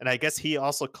button, and I guess he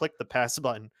also clicked the pass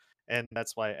button, and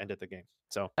that's why I ended the game.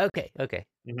 So, Okay, okay.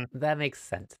 mhm, That makes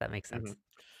sense. That makes mhm, sense.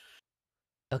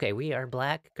 Okay, we are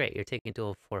black. Great, you're taking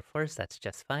dual 4/4. That's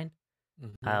just fine.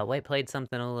 mhm. White played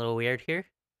something a little weird here.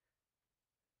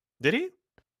 Did he?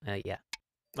 Yeah.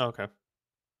 Oh, okay,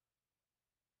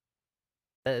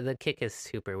 The kick is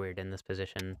super weird in this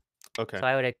position. okay. So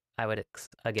I would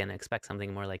again expect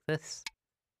something more like this,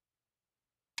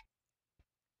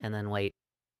 and then white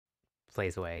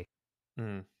plays away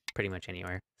Mm, pretty much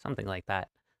anywhere, something like that.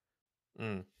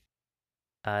 mm,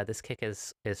 This kick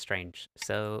is strange.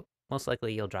 So most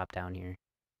likely you'll drop down here.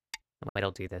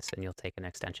 White'll do this, and you'll take an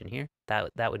extension here.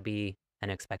 That would be an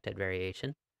expected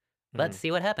variation. Let's mm,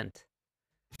 see what happened.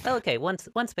 Oh, okay, one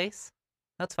space.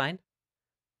 That's fine.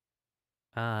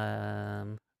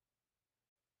 Um,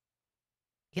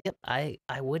 yep, I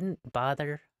wouldn't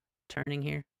bother turning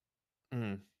here.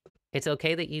 mm. It's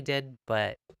okay that you did,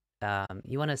 but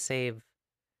you want to save.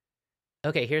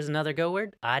 Okay, here's another go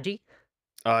word, aji.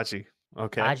 Aji.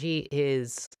 Okay, Aji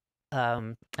is,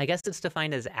 I guess it's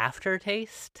defined as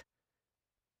aftertaste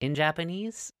in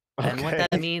Japanese, and what okay.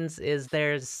 that means is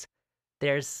there's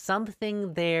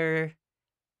something there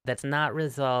that's not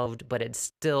resolved, but it's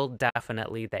still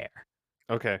definitely there.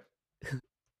 Okay.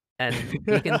 And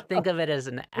you can think of it as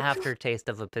an aftertaste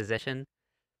of a position.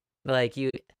 Like you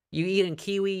eat in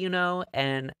kiwi,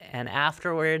 and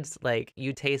afterwards, like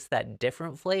you taste that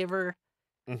different flavor,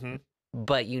 Mm-hmm.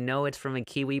 but it's from a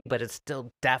kiwi, but it's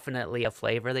still definitely a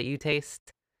flavor that you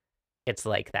taste. It's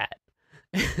like that.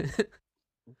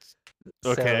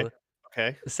 Okay. So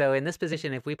Okay. so in this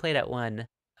position, if we played at one,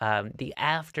 the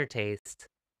aftertaste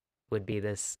would be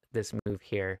this move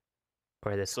here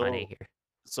or this pawn a So here.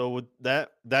 so would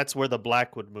that's where the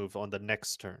black would move on the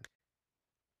next turn.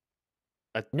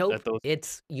 At Nope, those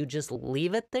it's you just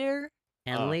leave it there,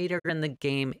 and ah, later in the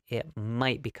game it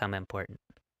might become important.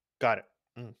 got it.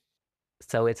 Mm,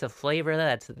 So it's a flavor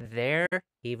that's there,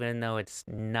 even though it's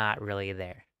not really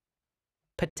there.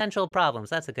 Potential problems.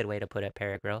 That's a good way to put it,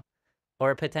 Paragrill.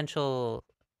 Or potential,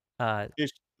 uh, ish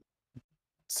just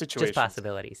situations.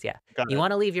 possibilities. Yeah, Got you it.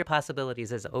 want to leave your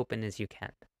possibilities as open as you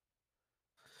can.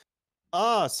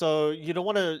 Ah, so you don't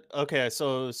want to. Okay,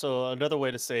 so another way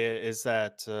to say it is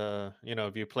that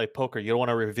if you play poker, you don't want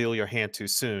to reveal your hand too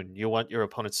soon. You want your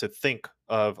opponents to think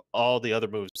of all the other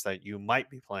moves that you might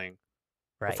be playing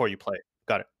Right. before you play.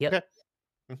 Got it. Yep. Okay.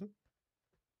 Hmm.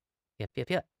 Yep. Yep.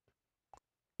 Yep.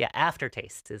 Yeah.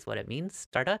 Aftertaste is what it means.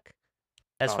 Starduck.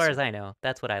 As far as Awesome. I know,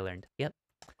 that's what I learned. Yep.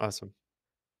 Awesome.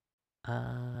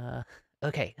 Uh.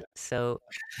 Okay. So,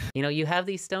 you have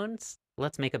these stones.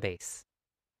 Let's make a base.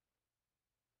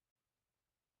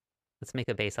 Let's make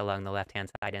a base along the left-hand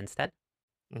side instead.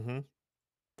 Hmm.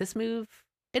 This move,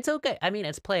 it's okay. I mean,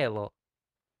 it's playable,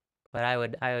 but I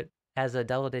would, as a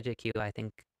double-digit queue, I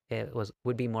think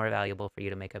would be more valuable for you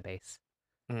to make a base.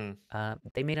 Mm,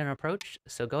 They made an approach,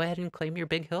 so go ahead and claim your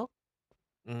big hill.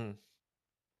 mm.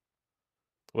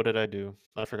 What did I do?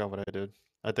 I forgot what I did.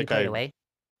 I You think played I away.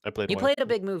 I played You away. played a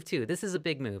big move too. This is a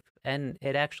big move, and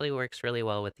it actually works really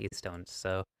well with these stones.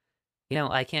 So,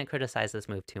 I can't criticize this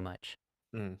move too much.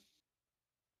 Mm,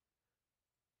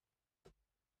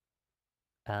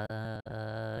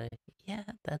 Uh, yeah,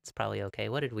 that's probably okay.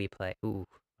 What did we play? Ooh,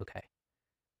 okay.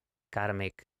 Gotta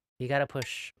make, you gotta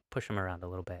push them around a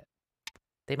little bit.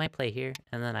 They might play here,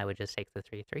 and then I would just take the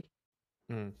 3/3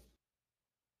 mm.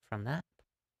 from that.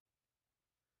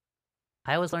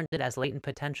 I always learned it as latent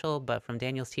potential, but from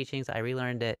Daniel's teachings, I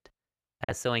relearned it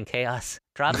as sowing chaos.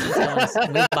 Drop some stones,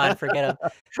 move on, forget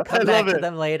them. I Come back love to it.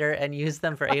 them later and use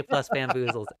them for A plus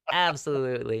bamboozles.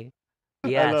 Absolutely.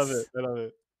 I love it. Yes. I love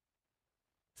it.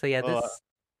 So yeah, Oh,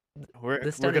 this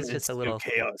we're stone is gonna just a institute little,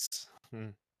 chaos.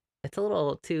 Mm, it's a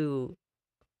little too,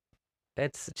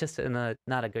 it's just in a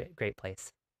not a great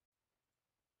place.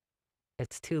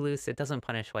 It's too loose. It doesn't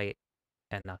punish white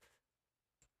enough.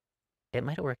 It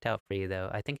might have worked out for you though.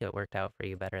 I think it worked out for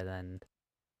you better than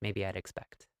maybe I'd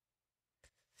expect.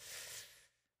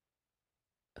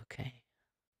 Okay.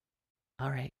 All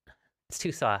right. It's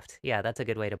too soft. Yeah, that's a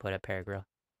good way to put it, Paragrill.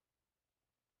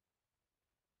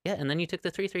 Yeah, and then you took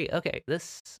the 3/3. Okay,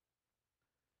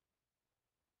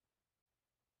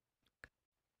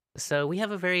 so we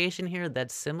have a variation here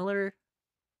that's similar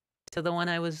to the one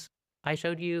I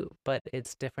showed you, but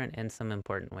it's different in some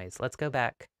important ways. Let's go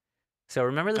back. So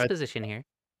remember this I position here.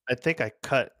 I think I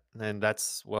cut, and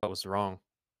that's what was wrong.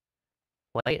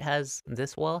 White has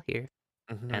this wall here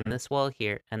and Mhm, this wall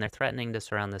here, and they're threatening to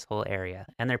surround this whole area.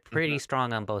 And they're pretty mhm,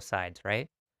 strong on both sides, right?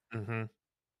 mhm,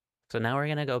 So now we're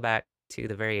gonna go back to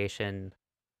the variation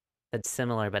that's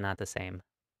similar but not the same.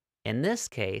 In this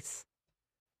case,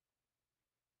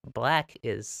 black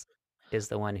is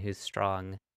the one who's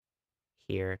strong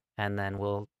here, and then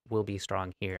we'll be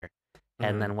strong here.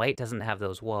 And mhm, then white doesn't have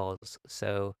those walls,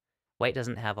 so white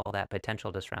doesn't have all that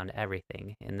potential to surround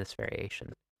everything in this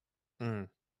variation. mm.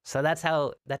 So that's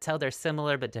how they're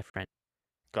similar but different.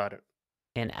 Got it.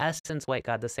 In essence, white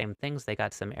got the same things. They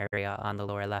got some area on the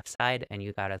lower left side, and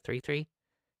you got a 3/3,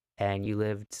 and you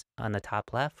lived on the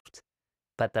top left,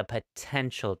 but the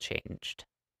potential changed.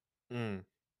 Mm.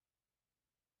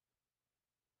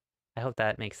 I hope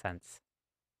that makes sense.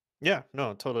 Yeah,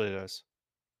 no, it totally does.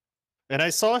 And I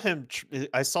saw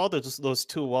I saw those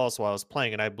 2 walls while I was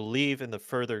playing, and I believe in the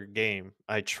further game,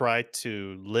 I tried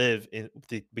to live in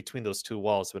between those 2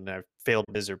 walls, but I failed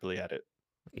miserably at it.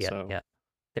 Yep, So, yep.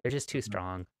 They're just too mhm.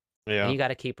 strong, and Yeah. you got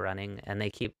to keep running, and they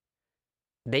keep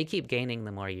gaining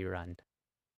the more you run.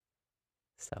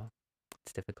 So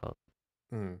it's difficult.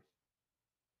 Mm.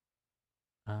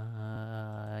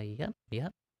 Yep,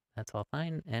 yep. That's all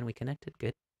fine. And we connected.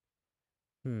 Good.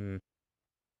 Hmm.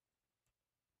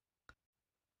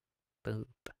 Boop,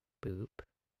 boop.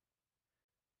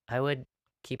 I would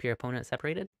keep your opponent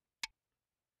separated.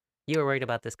 You were worried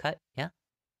about this cut, yeah?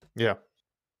 Yeah.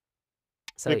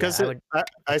 So yeah, Because I would. I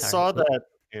It's hard. saw Oop, that.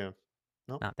 Yeah.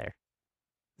 No. not there.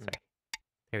 Mm, Sorry.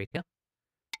 There we go.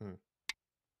 mm.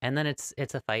 And then it's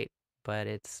a fight, but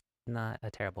it's not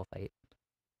a terrible fight.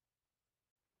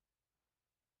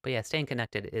 But yeah, staying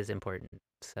connected is important.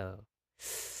 So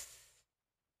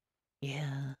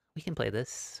yeah, we can play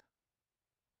this.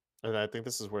 And I think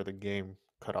this is where the game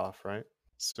cut off, right?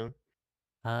 Soon.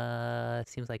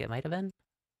 Seems like it might have been.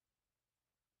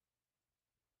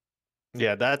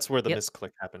 Yeah, that's where the Yep.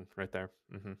 misclick happened right there.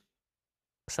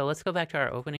 So let's go back to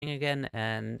our opening again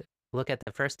and look at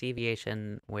the first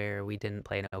deviation where we didn't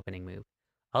play an opening move.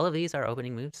 All of these are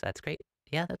opening moves. That's great.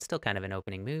 Yeah, that's still kind of an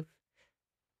opening move.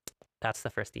 That's the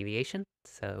first deviation.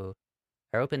 So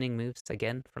our opening moves,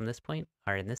 again, from this point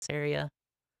are in this area,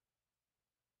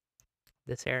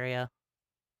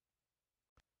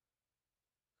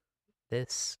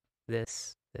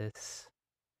 this, this.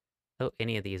 Oh,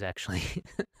 any of these, actually.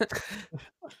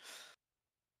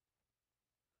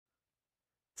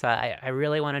 So I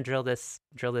really want to drill this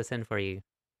in for you.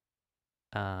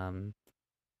 Um,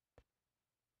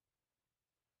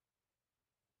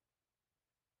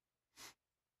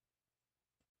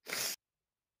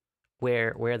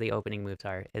 where the opening moves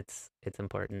are. It's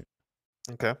important.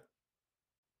 Okay.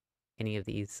 Any of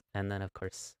these, and then of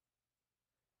course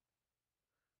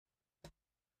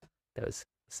those.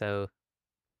 So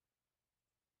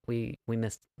we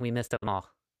missed them all.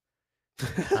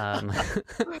 Um,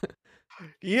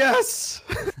 Yes.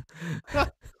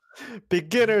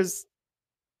 Beginners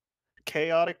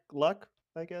chaotic luck,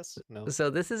 I guess. No. so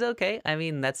this is okay. I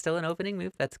mean, that's still an opening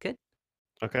move. That's good.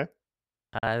 Okay.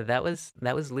 That was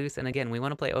loose. And again, we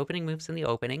want to play opening moves in the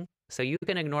opening, so you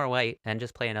can ignore white and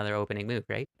just play another opening move,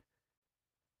 right?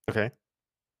 Okay.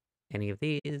 Any of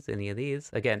these, any of these.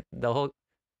 Again, the whole.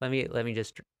 Let me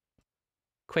just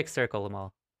quick circle them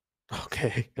all.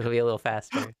 Okay. It'll be a little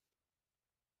faster.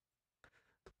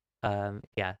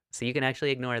 Yeah. So you can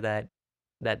actually ignore that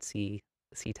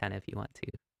C10 if you want to,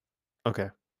 Okay.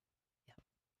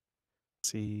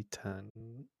 C10.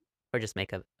 or just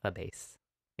make a base.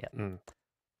 Yeah. Mm.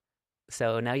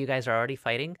 So now you guys are already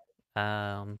fighting.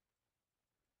 Um,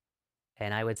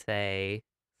 and I would say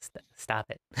stop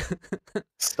it.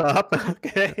 Stop.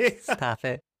 Okay. Stop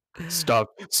it. Stop.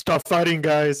 Stop fighting,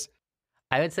 guys.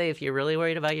 I would say if you're really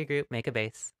worried about your group, make a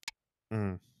base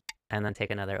Mm. and then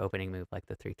take another opening move like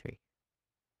the 3-3.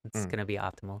 It's Mm. gonna be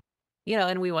optimal.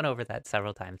 And we went over that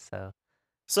several times. So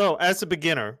So, as a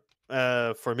beginner,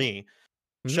 for me,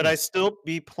 should mhm, I still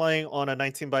be playing on a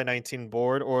 19 by 19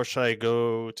 board, or should I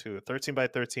go to a 13 by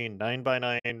 13, 9 by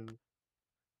 9?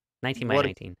 19 by What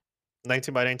 19.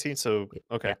 19 by 19? So,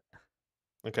 okay. Yeah,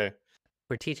 Okay.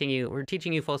 we're teaching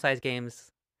you full size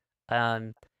games.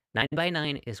 Um, 9 by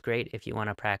 9 is great if you want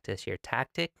to practice your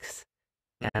tactics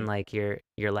and Mhm. like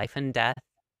your life and death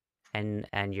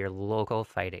and your local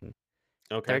fighting.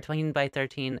 Okay. 13 by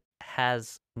 13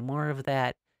 has more of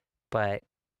that, but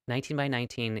 19 by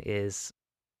 19 is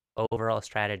overall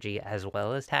strategy as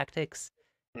well as tactics.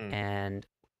 Mm. And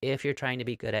if you're trying to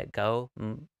be good at Go,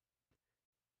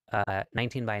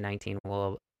 19 by 19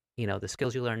 will, the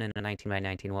skills you learn in a 19 by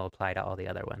 19 will apply to all the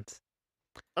other ones.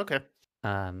 Okay.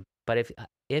 But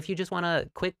if you just want a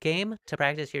quick game to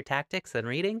practice your tactics and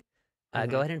reading, go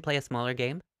Mhm. ahead and play a smaller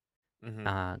game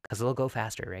Mhm. because they'll go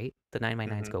faster, right? The 9 by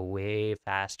 9s Mhm. go way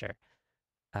faster.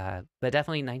 But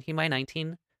definitely 19 by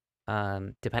 19.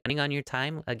 Depending on your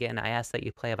time, again, I ask that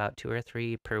you play about 2 or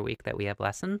 3 per week that we have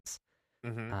lessons,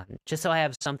 Mhm. just so I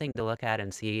have something to look at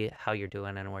and see how you're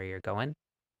doing and where you're going,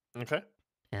 Okay.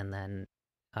 and then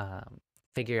um,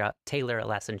 tailor a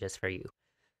lesson just for you.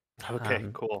 Okay,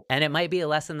 Um, cool. and it might be a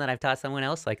lesson that I've taught someone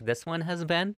else, like this one has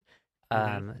been,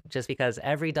 Mhm. just because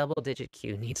every double-digit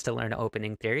Q needs to learn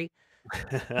opening theory.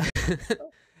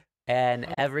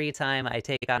 And every time I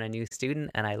take on a new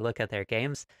student and I look at their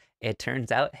games, it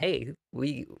turns out, hey,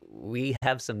 we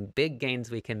have some big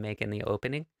gains we can make in the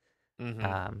opening.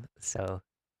 Mhm. So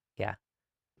yeah,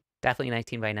 definitely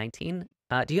 19 by 19.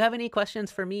 Do you have any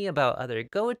questions for me about other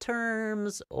Go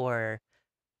terms or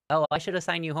oh, I should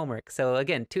assign you homework. So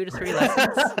again, 2 to 3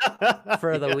 lessons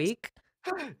for the Yes. week.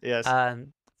 Yes.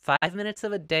 5 minutes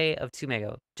of a day of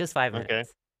Tumego, just five Okay.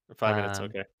 minutes. 5 minutes, Um,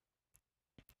 okay.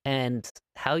 and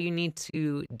how you need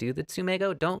to do the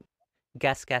Tumego, don't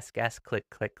guess, guess, guess, click,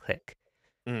 click, click.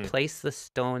 Mm. Place the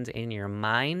stones in your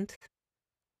mind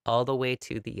all the way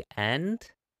to the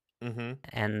end Mhm.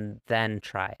 and then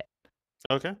try it.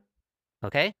 Okay.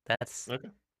 Okay? Okay.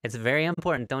 It's very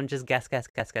important. Don't just guess, guess,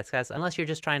 guess, guess, guess, unless you're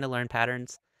just trying to learn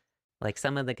patterns. Like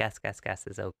some of the guess, guess, guess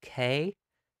is okay,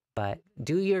 but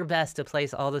do your best to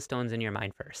place all the stones in your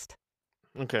mind first.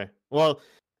 Okay. Well,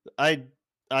 I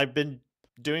I've been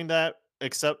doing that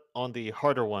except on the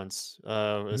harder ones,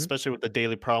 Mhm. especially with the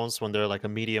daily problems when they're like a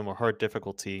medium or hard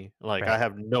difficulty. Like I Right.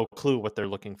 have no clue what they're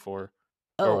looking for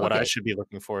or Oh, what I okay. should be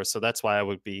looking for. So that's why I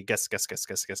would be guess, guess, guess,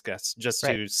 guess, guess, guess, just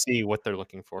Right. to see what they're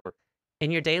looking for. In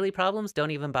your daily problems,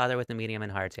 don't even bother with the medium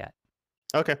and hards yet.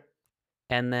 Okay.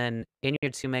 And then in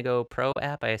your Tsumego Pro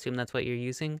app, I assume that's what you're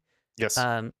using, Yes.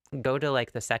 um, go to,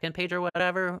 like, the second page or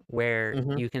whatever, where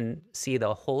Hmm. you can see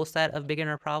the whole set of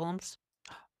beginner problems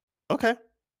Okay.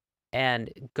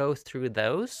 and go through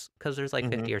those because there's, like,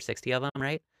 Hmm. 50 or 60 of them,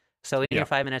 right? So in your Yeah.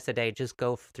 5 minutes a day, just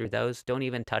go through those. Don't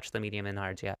even touch the medium and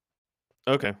hards yet.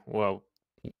 Okay. Well,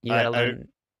 You gotta I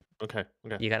learn okay.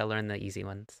 Okay. you gotta learn the easy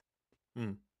ones.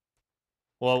 Hmm.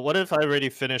 Well, what if I already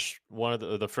finished one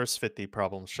of the first 50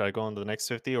 problems? Should I go on to the next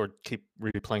 50 or keep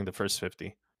replaying the first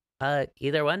 50?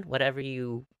 Either one, whatever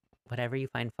you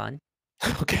find fun.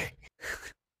 Okay.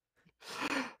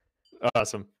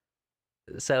 Awesome.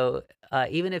 So,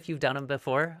 even if you've done them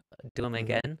before, do them Hmm.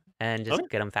 again and just Okay.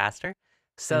 get them faster. Hmm.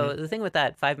 So the thing with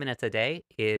that 5 minutes a day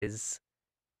is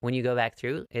when you go back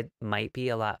through, it might be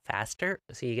a lot faster,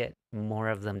 so you get more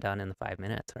of them done in the 5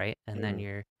 minutes, right? And then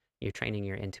Mm. you're training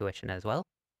your intuition as well.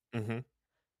 Mhm.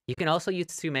 You can also use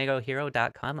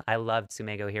sumegohero.com. I love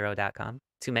sumegohero.com,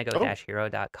 Oh,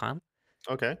 sumego-hero.com.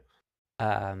 okay.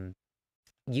 Um,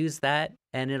 use that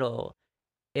and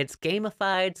it's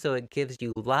gamified, so it gives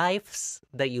you lives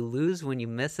that you lose when you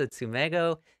miss a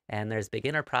Tsumego, and there's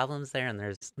beginner problems there, and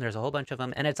there's a whole bunch of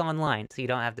them, and it's online, so you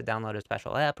don't have to download a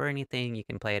special app or anything. You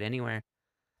can play it anywhere.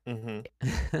 Mhm.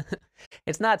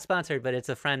 It's not sponsored, but it's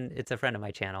a friend of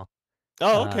my channel.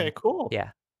 Oh, okay, Um, cool.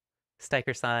 yeah,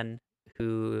 Stiker-san,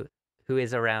 who who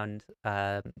is around,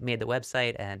 made the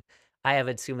website, and I have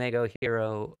a Tsumego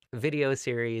Hero video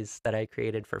series that I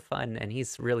created for fun, and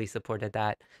he's really supported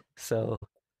that. So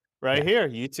Right yeah, here,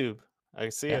 YouTube. I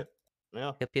see yeah, it.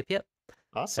 Yeah, yep, yep, yep. So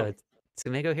awesome. it's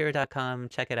sumegohero.com.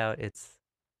 Check it out. It's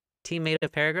team made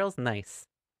of Paragirls. Nice.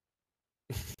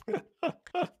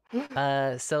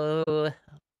 So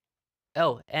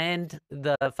oh, and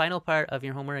the final part of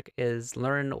your homework is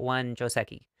learn one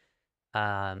Joseki.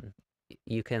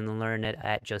 You can learn it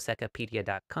at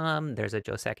josekipedia.com. There's a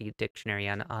Joseki dictionary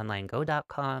on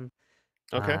onlinego.com.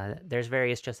 Okay. There's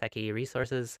various Joseki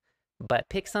resources, but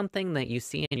pick something that you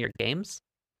see in your games.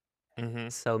 Mhm.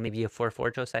 So maybe a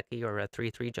 4-4 Joseki or a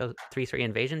 3-3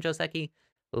 invasion Joseki.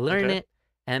 Learn Okay. it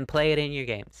and play it in your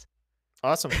games.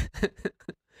 Awesome.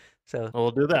 So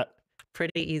We'll do that.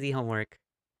 pretty easy homework.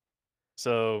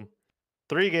 So,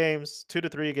 3 games, 2 to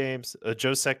 3 games, a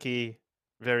Joseki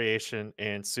variation,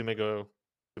 and Sumego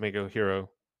Hero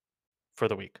for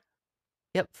the week.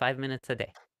 Yep, 5 minutes a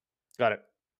day. Got it.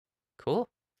 Cool.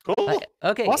 Cool.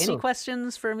 Okay. Any Awesome.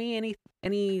 questions for me?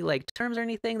 Any like terms or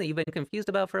anything that you've been confused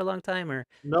about for a long time? Or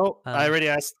No, uh,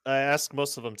 I asked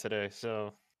most of them today,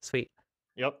 so sweet.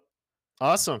 yep.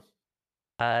 Awesome.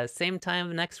 Same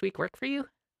time next week work for you?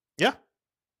 Yeah, thank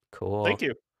Cool.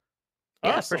 you.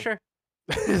 Yeah, for Awesome. sure.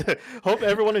 Hope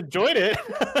everyone enjoyed it.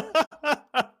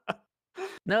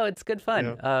 No, it's good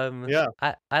fun. Yeah.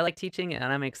 Yeah. I like teaching, and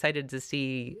I'm excited to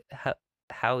see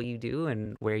how you do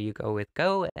and where you go with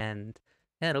Go, and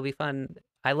yeah, it'll be fun.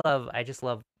 I just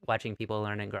love watching people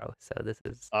learn and grow. So this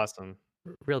is Awesome.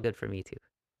 real good for me too.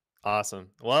 Awesome.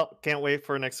 Well, can't wait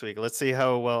for next week. Let's see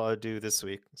how well I do this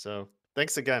week. So,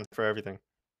 thanks again for everything.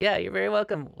 Yeah, you're very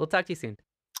welcome. We'll talk to you soon.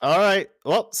 All right.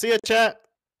 Well, see you, chat.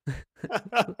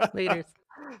 Later.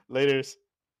 Laters.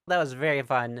 That was very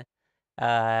fun.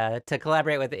 To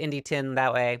collaborate with IndieTin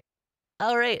that way.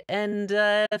 All right, and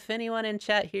if anyone in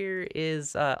chat here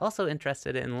is also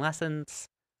interested in lessons,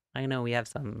 I know we have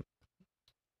some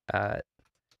uh,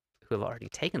 who have already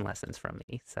taken lessons from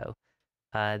me. So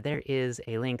there is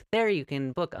a link there. You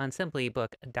can book on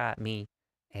simplybook.me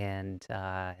and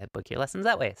book your lessons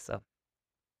that way. So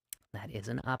that is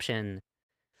an option.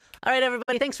 All right,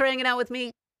 everybody, thanks for hanging out with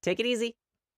me. Take it easy.